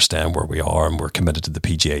 we're staying where we are and we're committed to the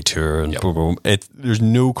PGA Tour, and boom, boom. There's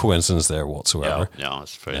no coincidence there whatsoever. Yeah,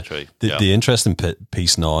 it's very true. The interesting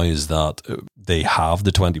piece now is that they have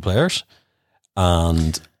the 20 players,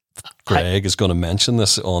 and Greg is going to mention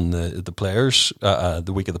this on the players,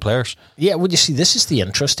 the week of the players. Yeah, well, you see, this is the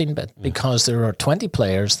interesting bit, because there are 20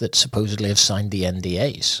 players that supposedly have signed the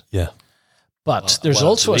NDAs. Yeah. But there's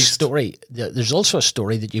also a story. There's also a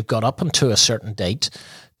story that you've got up until a certain date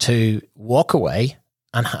to walk away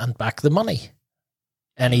and hand back the money,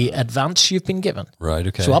 any advance you've been given. Right,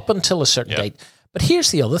 okay. So up until a certain date. But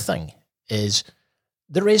here's the other thing, is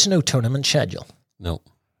there is no tournament schedule. No.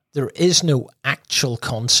 There is no actual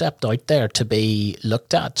concept out there to be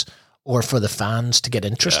looked at or for the fans to get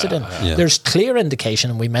interested in. Yeah. There's clear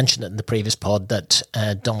indication, and we mentioned it in the previous pod, that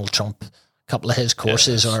Donald Trump, a couple of his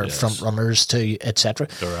courses are front runners to, etc.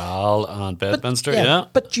 Doral and Bedminster,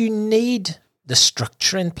 But you need the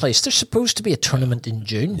structure in place. There's supposed to be a tournament in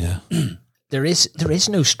June. Yeah. There is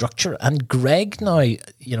no structure. And Greg now,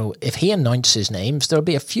 if he announces names, there'll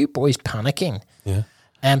be a few boys panicking. Yeah.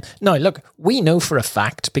 Now, look, we know for a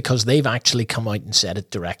fact, because they've actually come out and said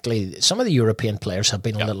it directly, some of the European players have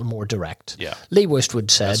been a little more direct. Yeah. Lee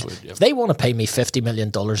Westwood said, if they want to pay me $50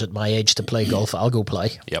 million at my age to play golf, I'll go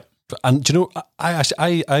play. Yep. And do you know,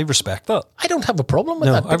 I respect that. I don't have a problem with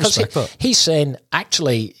that. Because I respect that. He's saying,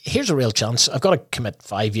 actually, here's a real chance. I've got to commit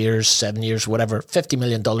 5 years, 7 years, whatever, $50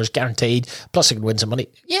 million guaranteed, plus I can win some money.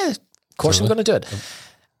 Yeah, Of course I'm going to do it.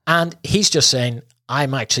 And he's just saying,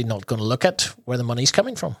 I'm actually not going to look at where the money's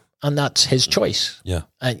coming from. And that's his choice. Yeah.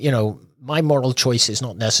 And, you know, my moral choice is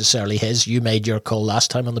not necessarily his. You made your call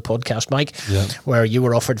last time on the podcast, Mike, where you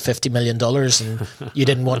were offered $50 million and you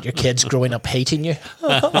didn't want your kids growing up hating you.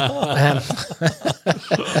 I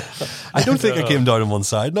don't think I came down on one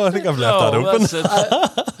side. No, I think I've left that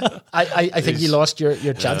open. I think you lost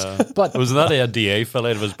your chance. But was that a DA fell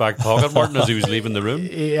out of his back pocket, Martin, as he was leaving the room?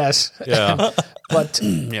 Yes. Yeah. But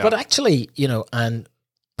actually, you know, and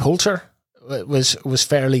Poulter was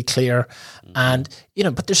fairly clear. And, you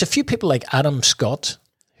know, but there's a few people like Adam Scott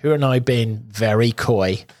who are now being very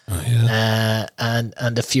coy. And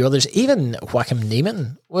a few others. Even Joachim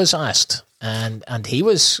Neiman was asked, and he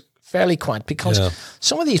was fairly quiet, because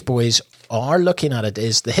some of these boys are looking at it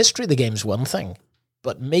as the history of the game's one thing,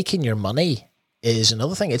 but making your money is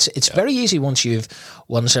another thing. It's very easy once you've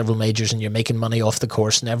won several majors and you're making money off the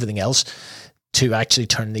course and everything else to actually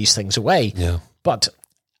turn these things away. Yeah. But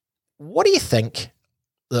what do you think,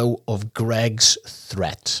 though, of Greg's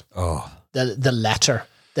threat? Oh, the letter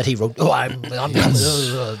that he wrote.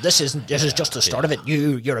 This is just the start of it.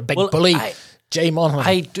 You're a big bully, Jay Monahan.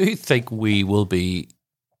 I do think we will be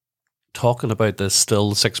talking about this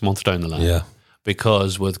still 6 months down the line. Yeah.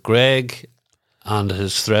 Because with Greg and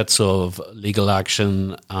his threats of legal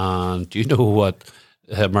action, and you know what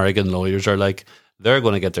American lawyers are like, they're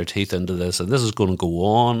going to get their teeth into this, and this is going to go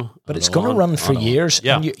on. But it's going to run for years.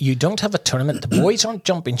 Yeah. And you don't have a tournament. The boys aren't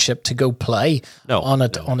jumping ship to go play on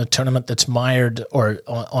a tournament that's mired, or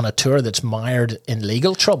on a tour that's mired in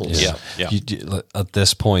legal troubles. Yeah. At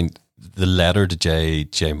this point, the letter to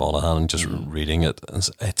Jay Monahan, just reading it,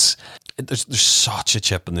 there's such a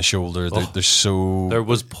chip in the shoulder. There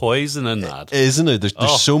was poison in that, isn't it?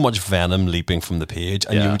 There's so much venom leaping from the page,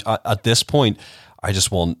 and at this point, I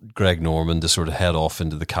just want Greg Norman to sort of head off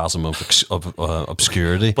into the chasm of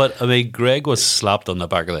obscurity. But I mean, Greg was slapped on the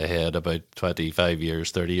back of the head about 25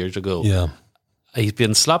 years, 30 years ago. Yeah. He's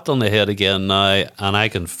been slapped on the head again now, and I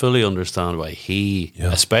can fully understand why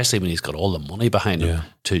especially when he's got all the money behind him,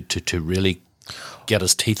 to really get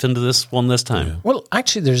his teeth into this one this time. Yeah. Well,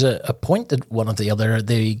 actually, there's a point that one of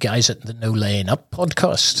the guys at the No Laying Up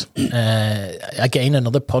podcast, again,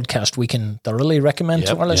 another podcast we can thoroughly recommend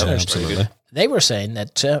to our listeners. Absolutely. They were saying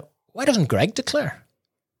that, why doesn't Greg declare?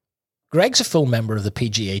 Greg's a full member of the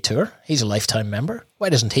PGA Tour. He's a lifetime member. Why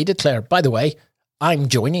doesn't he declare? By the way, I'm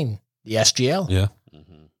joining the SGL. Yeah.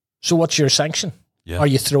 So what's your sanction? Yeah. Are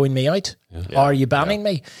you throwing me out? Yeah. Are you banning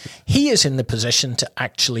me? He is in the position to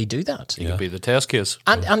actually do that. He could be the test case.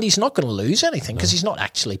 And he's not going to lose anything because he's not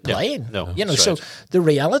actually playing. No, you know, so the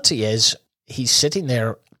reality is he's sitting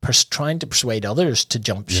there trying to persuade others to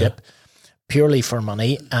jump ship purely for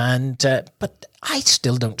money. And but I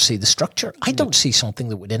still don't see the structure. I don't see something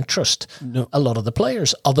that would interest a lot of the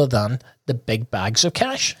players other than the big bags of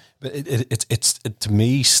cash. But it's to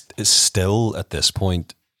me, it's still at this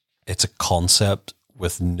point, it's a concept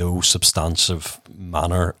with no substantive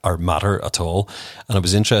matter at all. And it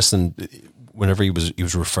was interesting whenever he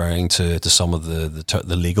was referring to some of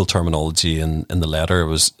the legal terminology in the letter. It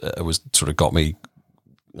was sort of got me.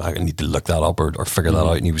 I need to look that up or figure that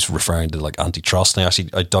out. And he was referring to like antitrust.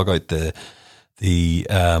 And I dug out the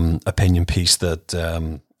opinion piece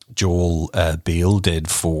that Joel Beale did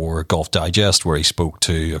for Golf Digest, where he spoke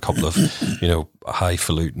to a couple of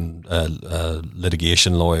highfalutin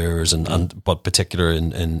litigation lawyers but particular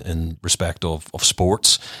in respect of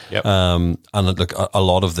sports. Yep. And look, a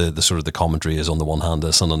lot of the sort of the commentary is on the one hand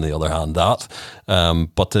this and on the other hand that.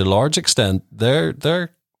 But to a large extent, they're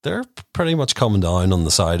pretty much coming down on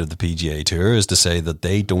the side of the PGA Tour, is to say that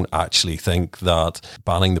they don't actually think that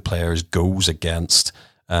banning the players goes against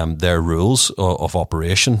their rules of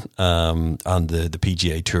operation and the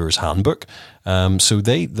PGA Tour's handbook. So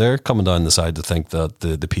they're coming down the side to think that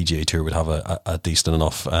the PGA Tour would have a decent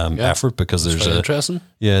enough effort, because there's interesting.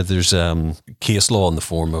 Yeah, there's case law in the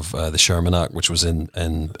form of the Sherman Act, which was in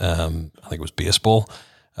I think it was baseball,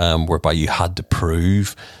 whereby you had to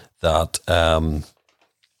prove that there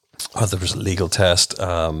was a legal test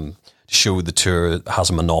to show the tour has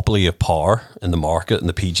a monopoly of power in the market, and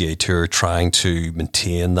the PGA Tour trying to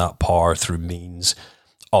maintain that power through means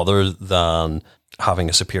other than having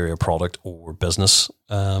a superior product or business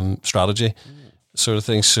strategy sort of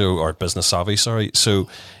thing. So, or business savvy, sorry. So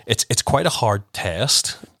it's quite a hard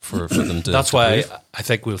test for them to. That's why I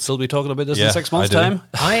think we'll still be talking about this in 6 months' time.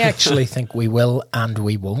 I actually think we will and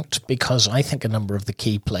we won't, because I think a number of the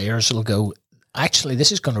key players will go, actually,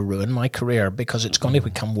 this is going to ruin my career because it's going to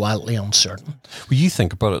become wildly uncertain. Well, you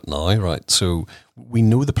think about it now, right? So we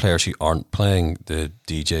know the players who aren't playing, the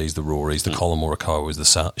DJs, the Rorys, the Colin Morikawas, the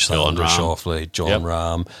Sandra Schauffele, John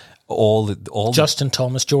Rahm, all Justin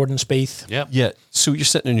Thomas, Jordan Spieth. Yep. Yeah. So you're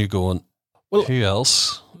sitting and you're going, well, who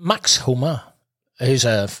else? Max Homa, who's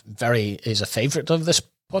a favourite of this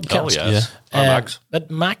podcast. Oh, yes. Max. But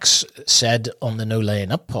Max said on the No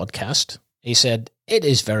Laying Up podcast, he said, it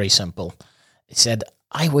is very simple. He said,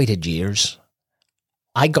 I waited years.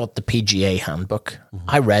 I got the PGA handbook.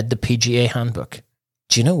 I read the PGA handbook.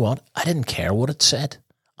 Do you know what? I didn't care what it said.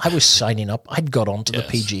 I was signing up. I'd got onto the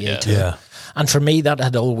PGA tour. Yeah. And for me, that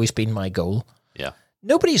had always been my goal. Yeah.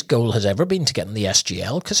 Nobody's goal has ever been to get in the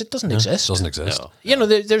SGL because it doesn't exist. It doesn't exist. No. You know,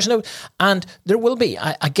 there's no, and there will be.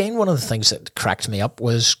 Again, one of the things that cracked me up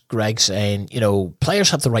was Greg saying, you know, players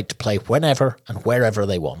have the right to play whenever and wherever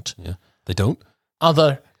they want. Yeah. They don't.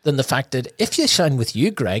 Other than the fact that if you sign with you,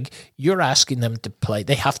 Greg, you're asking them to play.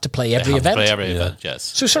 They have to play every event. Play every event, yes.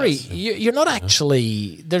 So sorry, Yes. you're not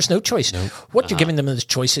actually. There's no choice. No. What you're giving them is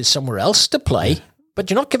choice is somewhere else to play, but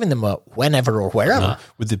you're not giving them a whenever or wherever.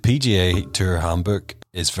 With the PGA Tour handbook,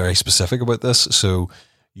 is very specific about this. So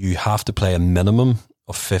you have to play a minimum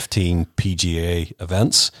of 15 PGA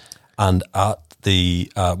events, and at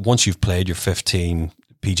the once you've played your 15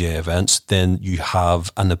 PGA events, then you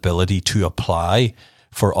have an ability to apply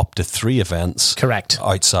for up to 3 events. Correct.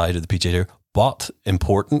 Outside of the PGA Tour. But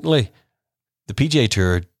importantly, the PGA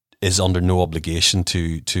Tour is under no obligation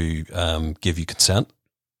to give you consent.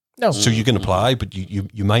 No. So you can apply, but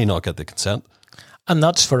you may not get the consent. And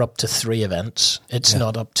that's for up to 3 events. It's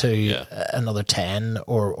not up to another 10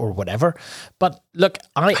 or whatever. But look,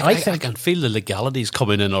 I think... I can feel the legalities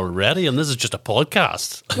coming in already, and this is just a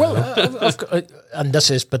podcast. Well, and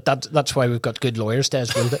this is... But that's why we've got good lawyers, Des.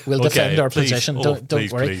 We'll defend our position.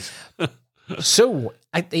 Don't worry. Please. So,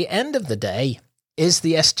 at the end of the day, is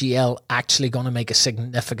the SGL actually going to make a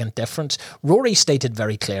significant difference? Rory stated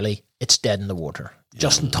very clearly, it's dead in the water.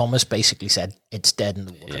 Justin Thomas basically said, it's dead in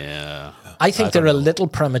the water. Yeah. I think they're a little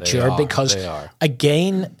premature because, They are.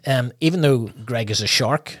 again, even though Greg is a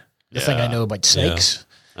shark, the thing I know about snakes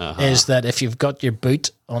is that if you've got your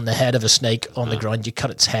boot on the head of a snake on the ground, you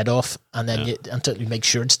cut its head off and then until you make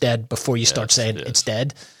sure it's dead before you start saying it's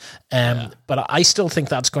dead. But I still think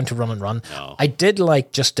that's going to run and run. No. I did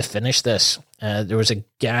like, just to finish this, there was a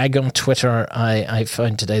gag on Twitter I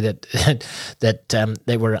found today that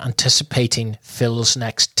they were anticipating Phil's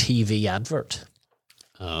next TV advert.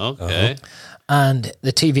 Okay. And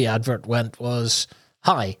the TV advert was,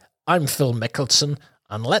 "Hi, I'm Phil Mickelson,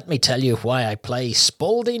 and let me tell you why I play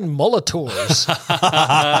Spalding Molotors."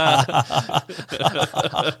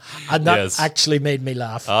 And that actually made me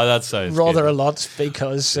laugh. Oh, that sounds rather good. a lot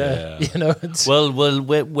because, you know, it's... Well,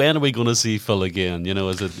 when are we going to see Phil again? You know,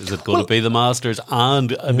 is it going to be the Masters?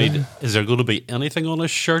 And, I mean, is there going to be anything on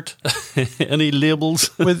his shirt? Any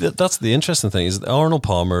labels? Well, that's the interesting thing, is that Arnold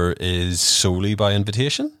Palmer is solely by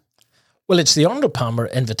invitation. Well, it's the Arnold Palmer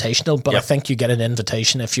Invitational, but I think you get an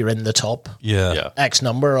invitation if you're in the top X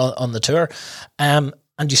number on the tour.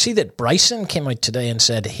 And you see that Bryson came out today and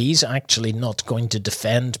said he's actually not going to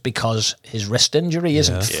defend because his wrist injury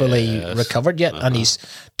isn't fully recovered yet, and he's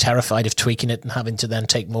terrified of tweaking it and having to then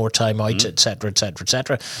take more time out, et cetera, et cetera, et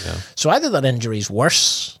cetera. So either that injury is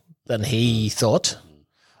worse than he thought,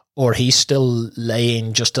 or he's still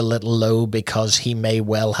laying just a little low because he may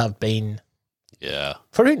well have been... Yeah.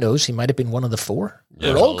 For who knows, he might have been one of the 4.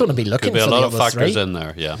 We're all going to be looking for the a lot other of factors 3. in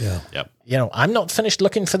there. Yeah. Yep. You know, I'm not finished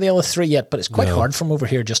looking for the other 3 yet, but it's quite hard from over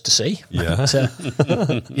here just to see. Yeah.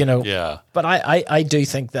 But, you know, Yeah. But I do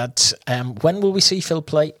think that when will we see Phil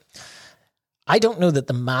play? I don't know that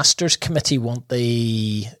the Masters Committee want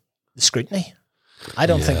the scrutiny. I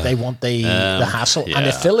don't think they want the hassle. And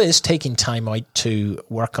if Phil is taking time out to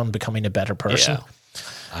work on becoming a better person...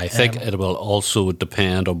 I think it will also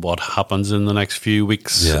depend on what happens in the next few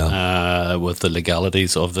weeks with the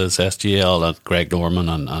legalities of this SGL and Greg Norman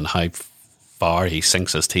and how far he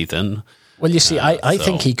sinks his teeth in. Well, you see, I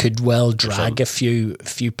think he could well drag a few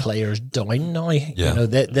players down now. Yeah. You know,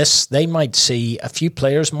 they might see, a few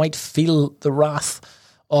players might feel the wrath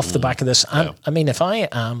off the back of this. And I mean, if I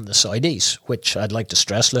am the Saudis, which I'd like to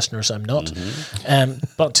stress, listeners, I'm not,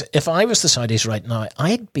 but if I was the Saudis right now,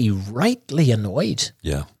 I'd be rightly annoyed.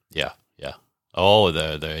 Yeah. Oh,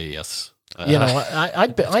 there, yes. You know,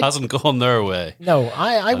 it hasn't gone their way. No,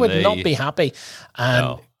 I would not be happy.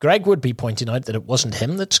 And Greg would be pointing out that it wasn't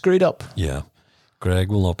him that screwed up. Yeah. Greg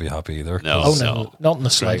will not be happy either. No, no, not in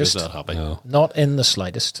the Greg is slightest. not happy. Not in the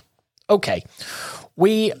slightest. Okay.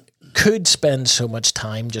 We could spend so much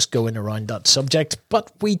time just going around that subject,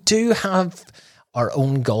 but we do have our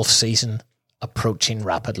own golf season approaching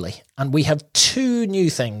rapidly. And we have 2 new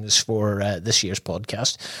things for this year's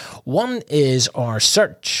podcast. One is our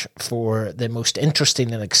search for the most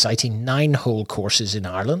interesting and exciting 9-hole courses in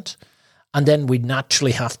Ireland. And then we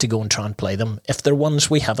naturally have to go and try and play them if they're ones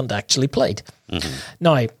we haven't actually played. Mm-hmm.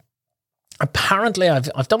 Now, apparently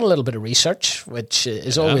I've done a little bit of research, which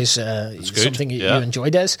is always something you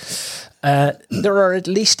enjoy, Des. There are at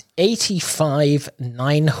least 85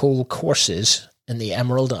 9-hole courses in the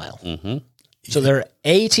Emerald Isle. Mm-hmm. So there are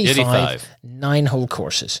 85 9-hole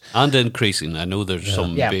courses. And increasing. I know there's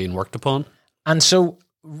some being worked upon. And so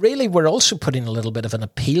really we're also putting a little bit of an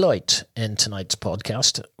appeal out in tonight's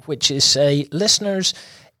podcast, which is say, listeners,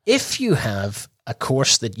 if you have a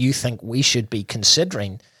course that you think we should be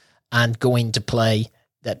considering and going to play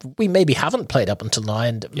that we maybe haven't played up until now,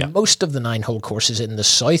 and most of the 9-hole courses in the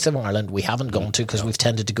south of Ireland we haven't gone to because we've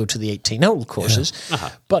tended to go to the 18-hole courses. Yeah. Uh-huh.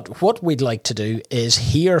 But what we'd like to do is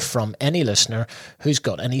hear from any listener who's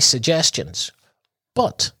got any suggestions.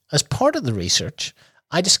 But as part of the research,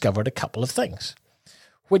 I discovered a couple of things,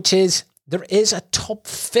 which is there is a top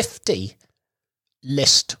 50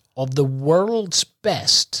 list of the world's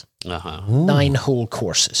best 9-hole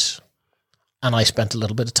courses. And I spent a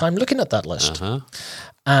little bit of time looking at that list. Uh-huh.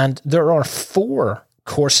 And there are 4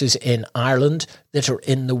 courses in Ireland that are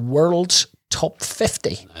in the world's top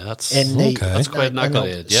 50. That's quite an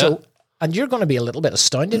accolade, yeah. So, and you're going to be a little bit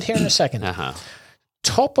astounded here in a second. Uh-huh.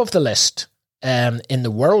 Top of the list in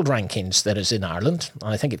the world rankings that is in Ireland,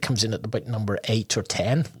 and I think it comes in at about number 8 or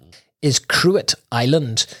 10, is Cruit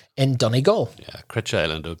Island in Donegal. Yeah, Critch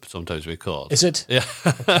Island, sometimes we call it. Is it? Yeah.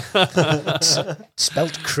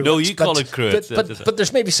 Spelt Cruit. No, you call it Cruit. But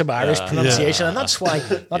there's maybe some Irish pronunciation, and that's why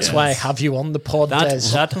I have you on the pod, I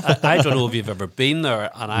don't know if you've ever been there,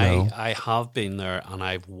 and I have been there, and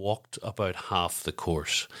I've walked about half the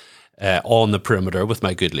course on the perimeter with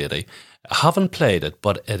my good lady. I haven't played it,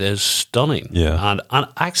 but it is stunning. Yeah. And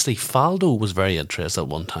actually, Faldo was very interested at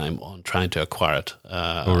one time on trying to acquire it.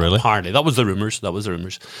 Oh, really? Apparently. That was the rumours.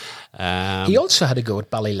 He also had a go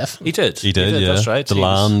at Ballyliffin. He did, yeah. That's right. The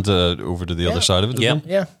land over to the other side of it.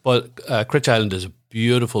 Yeah. But Critch Island is a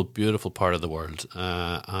beautiful, beautiful part of the world.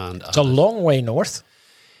 And it's a long way north.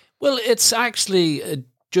 Well, it's actually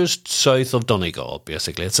just south of Donegal,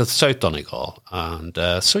 basically. It's at South Donegal.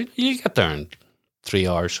 And so you get there in 3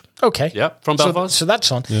 hours. Okay. Yeah, from Belfast. So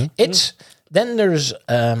that's on. Yeah. Then there's,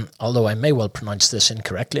 although I may well pronounce this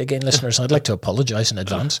incorrectly again, listeners, I'd like to apologise in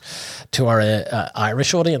advance to our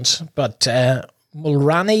Irish audience, but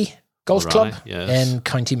Mulranny Golf Club in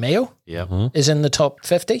County Mayo is in the top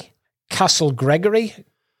 50. Castle Gregory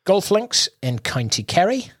Golf Links in County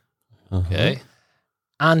Kerry. Okay.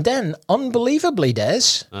 And then, unbelievably,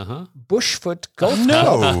 Des, Bushfoot Golf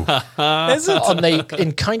Club is it?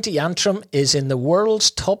 In County Antrim is in the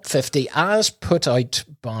world's top 50 as put out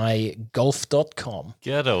by golf.com.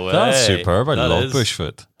 Get away. That's superb. I love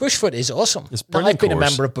Bushfoot. Bushfoot is awesome. It's now, I've been a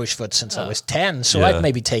member of Bushfoot since I was 10, so I've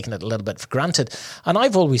maybe taken it a little bit for granted. And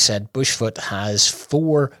I've always said Bushfoot has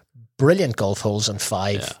 4 brilliant golf holes and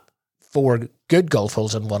 4 good golf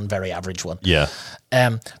holes and 1 very average one. Yeah.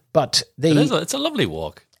 But it's a lovely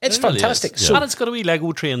walk. It's fantastic. Really and it's got a wee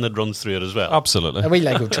Lego train that runs through it as well. Absolutely. A wee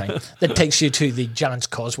Lego train that takes you to the Giant's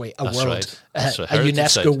Causeway, a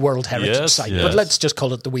UNESCO World Heritage Site. Yes. But let's just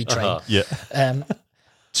call it the wee train. Yeah.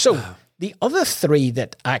 So the other 3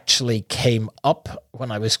 that actually came up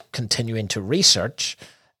when I was continuing to research,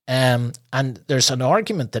 and there's an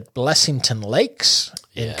argument that Blessington Lakes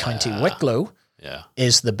in County Wicklow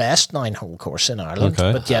is the best 9-hole course in Ireland,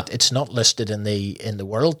 but yet it's not listed in the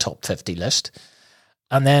world top 50 list.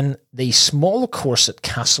 And then the small course at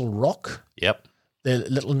Castle Rock, the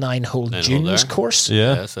little 9-hole dunes course,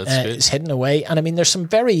 is hidden away. And I mean, there's some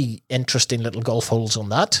very interesting little golf holes on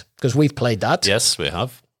that because we've played that. Yes, we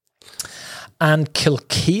have. And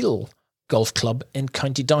Kilkeel Golf Club in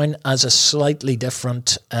County Down as a slightly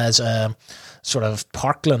different, as a sort of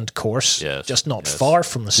parkland course, just not far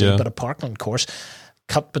from the sea, but a parkland course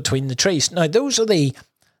cut between the trees. Now, that's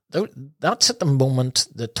at the moment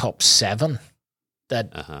the top 7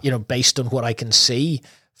 that, based on what I can see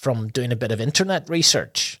from doing a bit of internet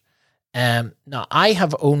research. Now, I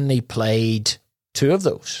have only played 2 of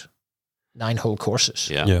those 9-hole courses.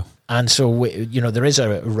 Yeah. And so, there is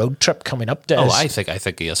a road trip coming up, Des. Oh, I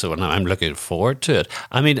think yes. So I'm looking forward to it.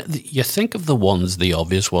 I mean, you think of the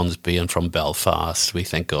obvious ones being from Belfast. We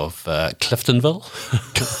think of Cliftonville.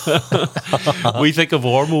 We think of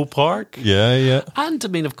Ormeau Park. Yeah. And I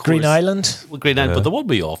mean, of course, Green Island. But the one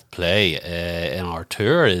we oft play in our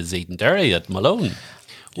tour is Edenderry at Malone.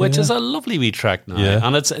 which is a lovely wee track now. Yeah.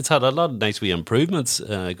 And it's had a lot of nice wee improvements.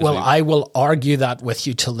 Well, I will argue that with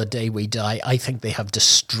you till the day we die. I think they have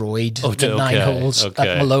destroyed the 9 holes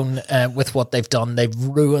at Malone with what they've done. They've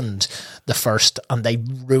ruined the first and they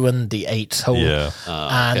ruined the 8th hole. Yeah.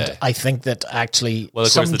 And I think that actually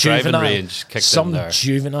some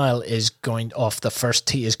juvenile is going off the first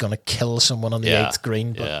tee is going to kill someone on the 8th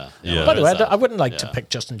green. But by the way, I wouldn't like to pick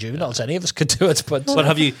Justin Juveniles. Any of us could do it. But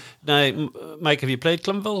have you now, Mike? Have you played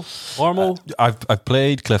Cliftonville, Ormo? I've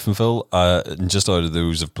played Cliftonville. And just out of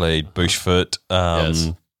those, I've played Bushfoot.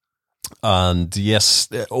 And yes,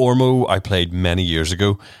 Ormo I played many years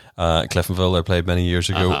ago. Cliftonville I played many years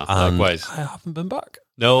ago. And likewise. I haven't been back.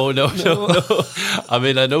 No. I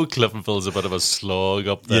mean, I know Cliftonville's a bit of a slog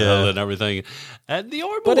up the hill and everything. And the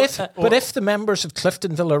Ormo, but if the members of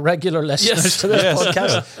Cliftonville are regular listeners to this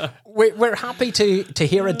podcast, we're happy to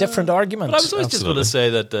hear a different argument. But I was always just going to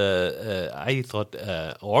say that I thought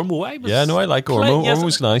Ormo. I like Ormo.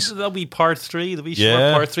 Ormo's nice. That'll be part 3, the wee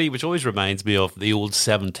short part 3, which always reminds me of the old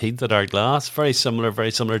 17th at Ardglass. Very similar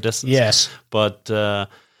distance. Yes, but.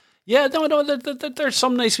 There's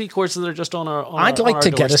some nice wee courses that are just on our. I'd like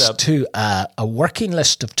to get us to a working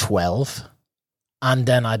list of 12, and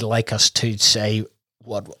then I'd like us to say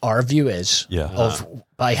what our view is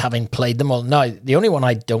by having played them all. Now, the only one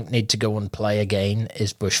I don't need to go and play again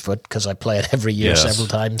is Bushfoot because I play it every year several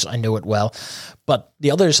times. I know it well, but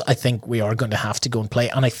the others I think we are going to have to go and play,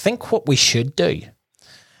 and I think what we should do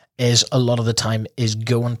is a lot of the time is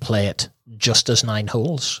go and play it just as 9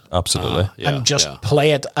 holes. Absolutely. And just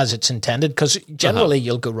play it as it's intended, because generally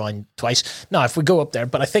you'll go round twice. Now, if we go up there,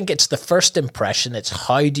 but I think it's the first impression. It's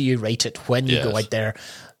how do you rate it when you go out there,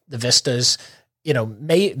 the vistas.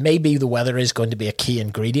 Maybe the weather is going to be a key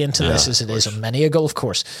ingredient to this, as it is on many a golf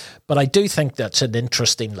course. But I do think that's an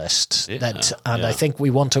interesting list. I think we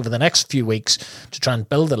want over the next few weeks to try and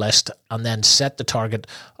build a list and then set the target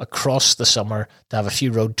across the summer to have a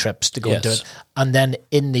few road trips to go and do it. And then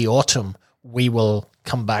in the autumn, we will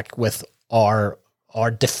come back with our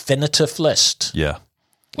definitive list. Yeah.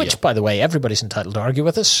 Which, by the way, everybody's entitled to argue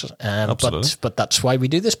with us. But that's why we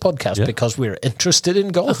do this podcast, because we're interested in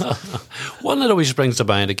golf. One that always brings to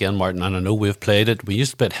mind again, Martin, and I know we've played it. We used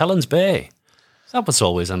to play at Helen's Bay. That was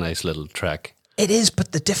always a nice little trek. It is,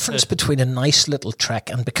 but the difference between a nice little trek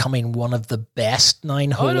and becoming one of the best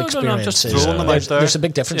 9-hole experiences, there's a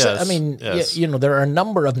big difference. Yes, I mean, there are a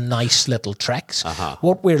number of nice little treks.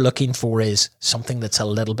 What we're looking for is something that's a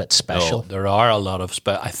little bit special. No, there are a lot of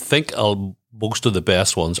I think most of the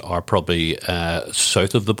best ones are probably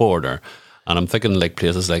south of the border. And I'm thinking like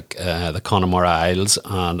places like the Connemara Isles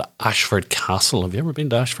and Ashford Castle. Have you ever been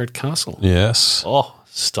to Ashford Castle? Yes. Oh,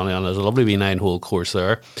 stunning. And there's a lovely wee 9-hole course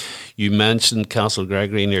there. You mentioned Castle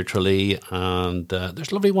Gregory near Tralee, and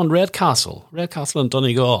there's a lovely one, Redcastle in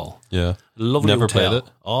Donegal. Yeah. Lovely Never hotel. played it.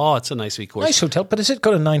 Oh, it's a nice wee course. Nice hotel, but has it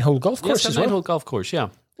got a 9-hole golf course as well? 9-hole golf course, yeah.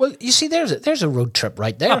 Well, you see, there's a road trip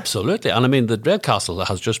right there. Absolutely. And I mean, the Redcastle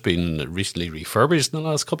has just been recently refurbished in the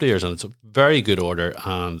last couple of years, and it's a very good order,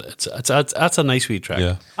 and it's a nice wee trek.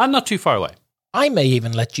 Yeah. And not too far away. I may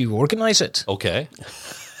even let you organise it. Okay.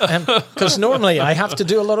 Because normally I have to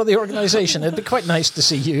do a lot of the organisation. It'd be quite nice to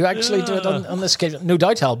see you actually do it on this occasion. No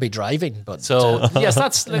doubt I'll be driving, but yes,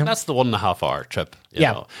 that's the 1.5 hour trip. You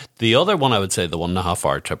know. The other one I would say the 1.5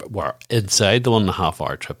 hour trip, where inside the 1.5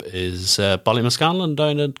 hour trip is Ballymascanlon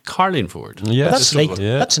down at Carlingford. Yeah, that's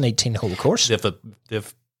an 18-hole course. They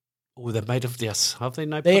might have. Yes, have they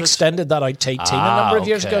now? They extended that out to 18 a number of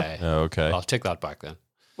years ago. Okay, I'll take that back then.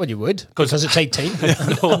 Well, you would, because it's 18.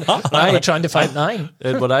 Now we're trying to find 9.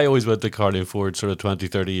 When I always went to Carlingford sort of 20,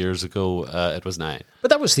 30 years ago, it was 9. But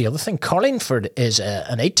that was the other thing. Carlingford is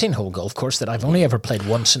an 18-hole golf course that I've only ever played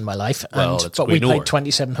once in my life. But we played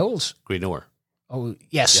 27 holes. Greenower. Oh,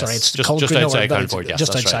 yes, sorry. It's just called outside Greenower, Carlingford. Yes,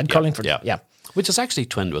 just outside Carlingford, yeah. Which is actually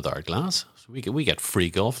twinned with Ardglass. So we get free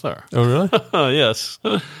golf there. Oh, really? Yes.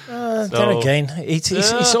 There again,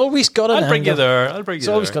 he's always got an angle. I'll bring you there. He's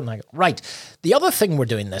always got an angle. Right. The other thing we're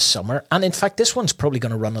doing this summer, and in fact this one's probably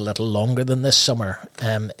going to run a little longer than this summer,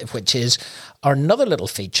 which is another little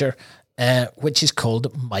feature, which is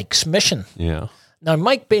called Mike's Mission. Yeah. Now,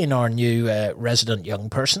 Mike being our new resident young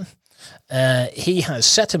person, he has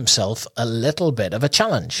set himself a little bit of a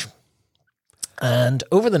challenge. And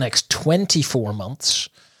over the next 24 months,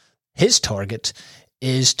 his target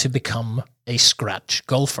is to become a scratch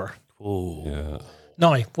golfer. Oh, yeah.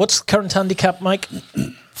 Now, what's the current handicap, Mike?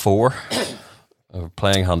 4.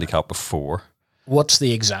 Playing handicap of 4. What's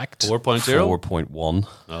the exact? 4.0? 4.1.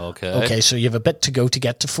 Okay, so you have a bit to go to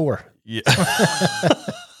get to 4. Yeah.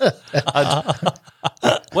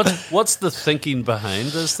 What's the thinking behind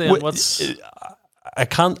this then? I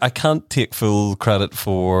can't take full credit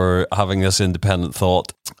for having this independent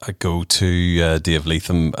thought. I go to Dave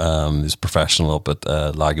Leatham, who's a professional up at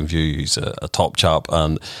Laganview. He's a top chap,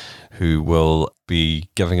 and who will be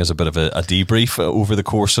giving us a bit of a debrief over the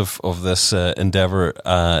course of this endeavour.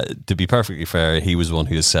 To be perfectly fair, he was the one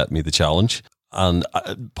who has set me the challenge, and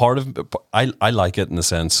I like it in the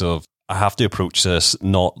sense of I have to approach this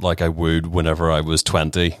not like I would whenever I was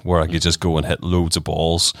 20, where I could just go and hit loads of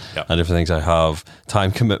balls and different things. I have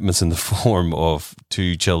time commitments in the form of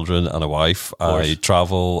 2 children and a wife. I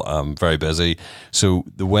travel, I'm very busy. So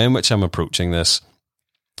the way in which I'm approaching this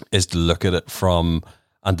is to look at it from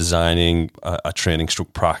and designing a training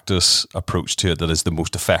stroke practice approach to it that is the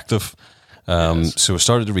most effective. So I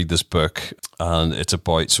started to read this book, and it's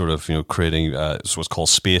about sort of, creating what's called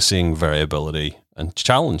spacing, variability, and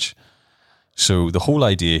challenge. So the whole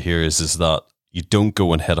idea here is that you don't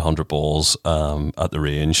go and hit 100 balls at the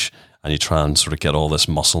range and you try and sort of get all this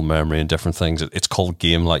muscle memory and different things. It's called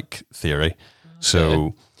game-like theory.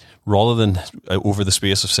 So rather than over the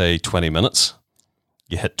space of, say, 20 minutes,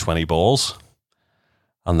 you hit 20 balls.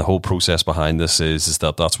 And the whole process behind this is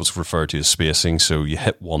that that's what's referred to as spacing. So you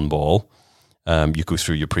hit 1 ball. You go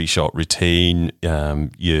through your pre-shot routine.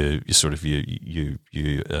 You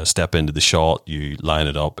step into the shot, you line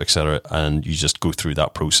it up, etc., and you just go through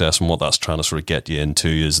that process. And what that's trying to sort of get you into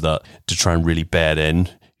is that to try and really bed in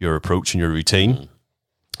your approach and your routine.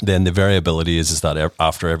 Then the variability is that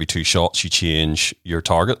after every 2 shots, you change your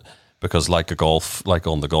target, because like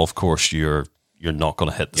on the golf course, you're not going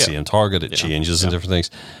to hit the same target. It changes and different things.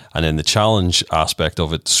 And then the challenge aspect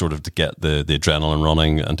of it, sort of to get the adrenaline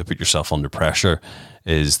running and to put yourself under pressure,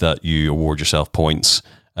 is that you award yourself points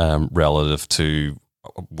relative to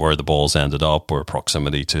where the balls ended up or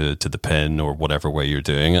proximity to the pin or whatever way you're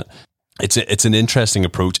doing it. It's an interesting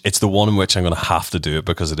approach. It's the one in which I'm going to have to do it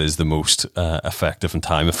because it is the most effective and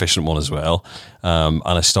time efficient one as well. And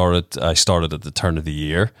I started at the turn of the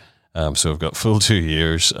year. So I've got full 2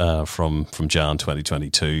 years from Jan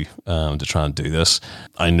 2022 to try and do this.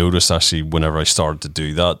 I noticed actually whenever I started to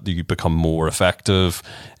do that, you become more effective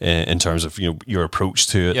in terms of your approach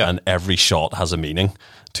to it, and every shot has a meaning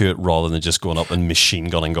to it rather than just going up and machine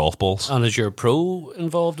gunning golf balls. And is your pro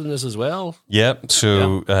involved in this as well? Yeah.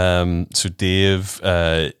 So Dave,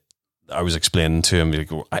 I was explaining to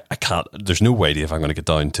him, I can't, there's no way, Dave, I'm going to get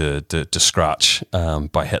down to scratch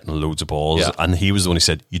by hitting loads of balls. Yeah. And he was the one who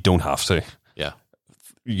said, you don't have to. Yeah.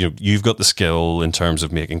 You've got the skill in terms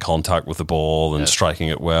of making contact with the ball and striking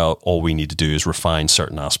it well. All we need to do is refine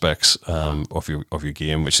certain aspects of your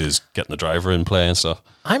game, which is getting the driver in play and stuff.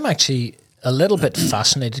 I'm actually a little bit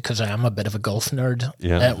fascinated because I am a bit of a golf nerd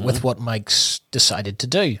with what Mike's decided to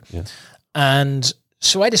do. Yeah. And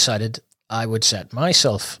so I decided I would set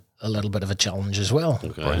myself a little bit of a challenge as well.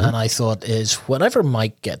 Okay. And I thought is whenever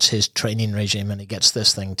Mike gets his training regime and he gets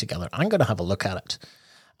this thing together, I'm going to have a look at it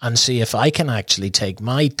and see if I can actually take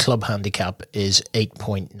my club handicap is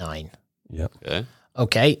 8.9. Yeah.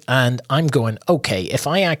 Okay. And I'm going, okay, if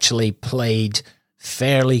I actually played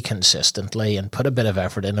fairly consistently and put a bit of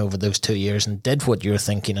effort in over those 2 years and did what you're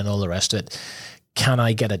thinking and all the rest of it, can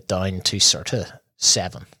I get it down to sort of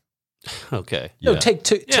 7? Okay. No, take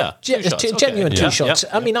 2. Genuine 2 shots.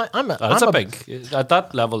 I mean, I'm a big at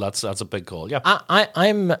that level. That's a big call. Yeah.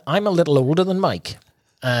 I'm a little older than Mike,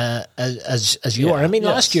 as you are. I mean,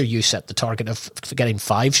 last year you set the target of getting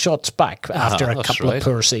 5 shots back after a couple of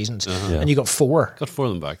poor seasons, and you got 4. Got 4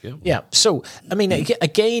 of them back. Yeah. Yeah. So I mean,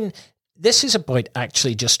 again, this is about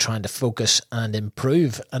actually just trying to focus and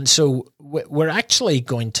improve. And so we're actually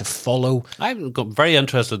going to follow. I'm very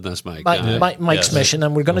interested in this, Mike. Mike's mission,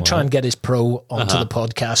 and we're going to try and get his pro onto the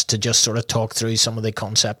podcast to just sort of talk through some of the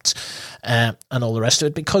concepts and all the rest of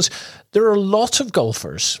it, because there are a lot of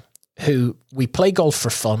golfers who we play golf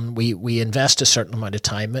for fun. We invest a certain amount of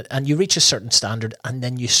time and you reach a certain standard and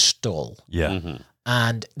then you stall. Yeah. Mm-hmm.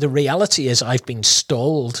 And the reality is I've been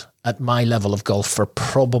stalled at my level of golf for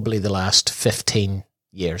probably the last 15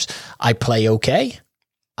 years. I play okay.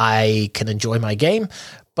 I can enjoy my game,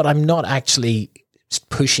 but I'm not actually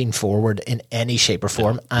pushing forward in any shape or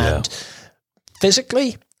form. And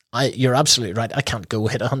physically, you're absolutely right. I can't go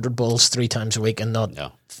hit 100 balls 3 times a week and not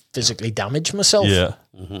physically damage myself. Yeah.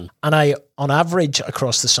 Mm-hmm. And I, on average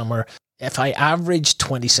across the summer, if I average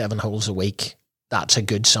 27 holes a week, that's a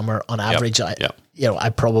good summer. On average, I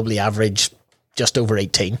probably average just over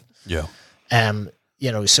 18. Yeah.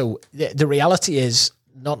 So the reality is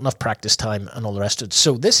not enough practice time and all the rest of it.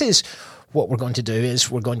 So this is what we're going to do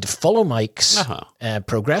is we're going to follow Mike's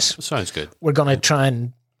progress. Sounds good. We're going to try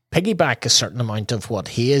and piggyback a certain amount of what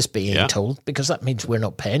he is being told, because that means we're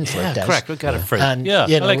not paying for it. Correct. We got it free. And, I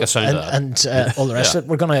you know, like a sound of that. and all the rest of it.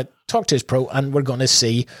 We're going to talk to his pro, and we're going to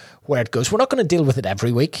see where it goes. We're not going to deal with it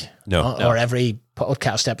every week or every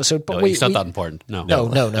podcast episode. But it's not that important. No.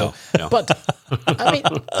 But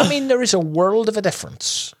I mean, there is a world of a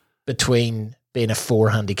difference between being a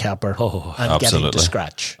 4 handicapper and getting to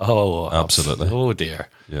scratch. Oh, absolutely. Oh dear.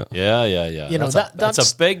 Yeah. You know,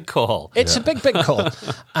 that's a big call. It's a big call.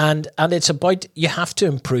 and it's about, you have to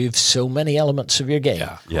improve so many elements of your game.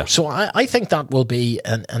 Yeah. So I think that will be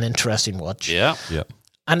an interesting watch. Yeah.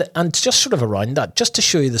 And just sort of around that, just to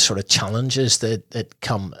show you the sort of challenges that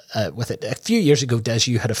come with it. A few years ago, Des,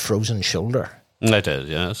 you had a frozen shoulder. I did,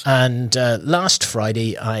 yes. And last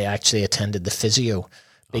Friday, I actually attended the physio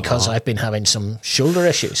because I've been having some shoulder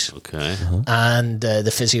issues. Okay. And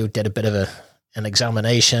the physio did a bit of an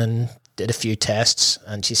examination, did a few tests,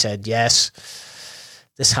 and she said, yes,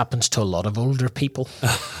 this happens to a lot of older people.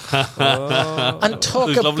 And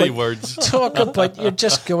talk about lovely words. Talk about, you're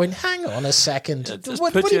just going, hang on a second.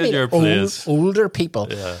 What put do you you in your mean, place. older people?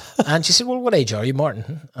 Yeah. And she said, well, what age are you,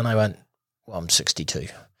 Martin? And I went, well, I'm 62.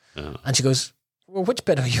 Yeah. And she goes, well, which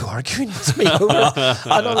bit are you arguing with me over?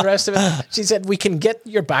 And all the rest of it. She said, we can get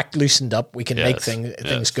your back loosened up. We can make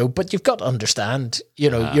things go. But you've got to understand, you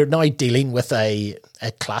know, you're now dealing with a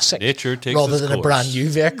classic Nature takes rather its than a course. brand new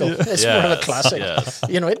vehicle. It's more of a classic. Yes.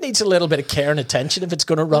 You know, it needs a little bit of care and attention if it's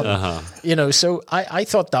going to run. You know, so I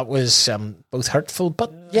thought that was both hurtful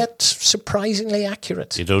but yet surprisingly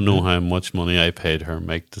accurate. You don't know how much money I paid her,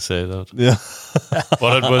 Mike, to say that. Yeah.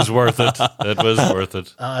 But it was worth it. It was worth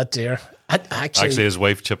it. Ah, dear. Actually, his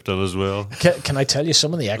wife chipped in as well. Can I tell you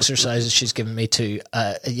some of the exercises she's given me to,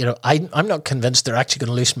 you know, I'm not convinced they're actually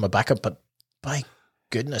going to loosen my back up, but by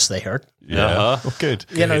goodness, they hurt. Yeah. Oh, good.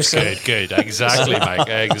 You know, Good. Exactly, Mike.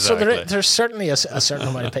 Exactly. So there's certainly a certain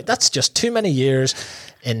amount of pain. That's just too many years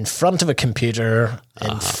in front of a computer,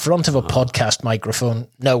 in front of a podcast microphone.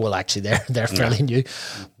 No, well, actually, they're fairly new.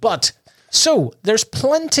 But so there's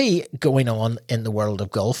plenty going on in the world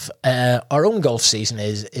of golf. Our own golf season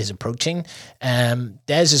is approaching. Des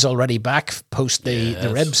is already back post the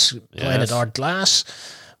ribs playing at Ard Glass.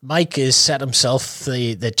 Mike has set himself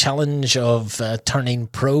the challenge of turning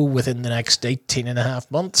pro within the next 18 and a half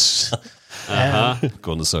months.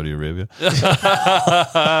 Going to Saudi Arabia.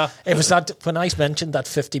 It was that when I mentioned that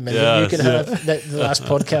 50 million you could have the last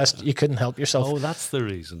podcast, you couldn't help yourself. Oh, that's the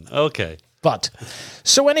reason. Okay. But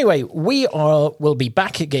so anyway, we'll be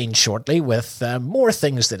back again shortly with more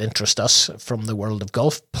things that interest us from the world of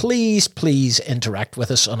golf. Please interact with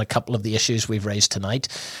us on a couple of the issues we've raised tonight,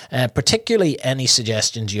 particularly any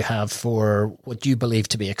suggestions you have for what you believe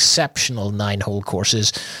to be exceptional 9-hole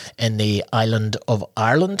courses in the island of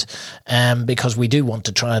Ireland, because we do want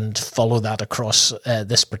to try and follow that across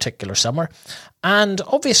this particular summer. And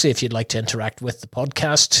obviously, if you'd like to interact with the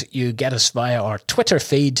podcast, you get us via our Twitter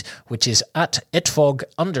feed, which is at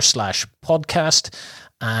 @itfog_podcast,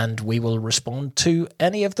 and we will respond to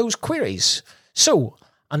any of those queries. So,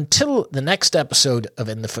 until the next episode of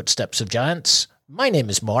In the Footsteps of Giants, my name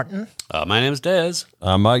is Martin. My name is Des.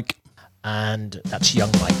 Mike. And that's Young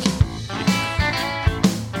Mike.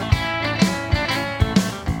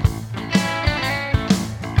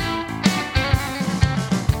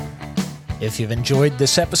 If you've enjoyed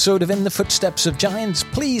this episode of In the Footsteps of Giants,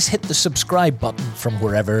 please hit the subscribe button from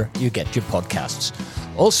wherever you get your podcasts.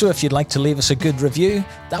 Also, if you'd like to leave us a good review,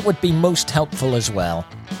 that would be most helpful as well.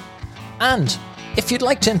 And if you'd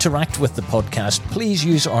like to interact with the podcast, please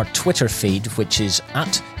use our Twitter feed, which is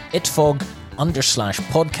at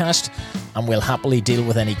 @itfog_podcast, and we'll happily deal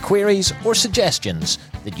with any queries or suggestions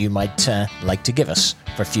that you might like to give us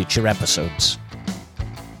for future episodes.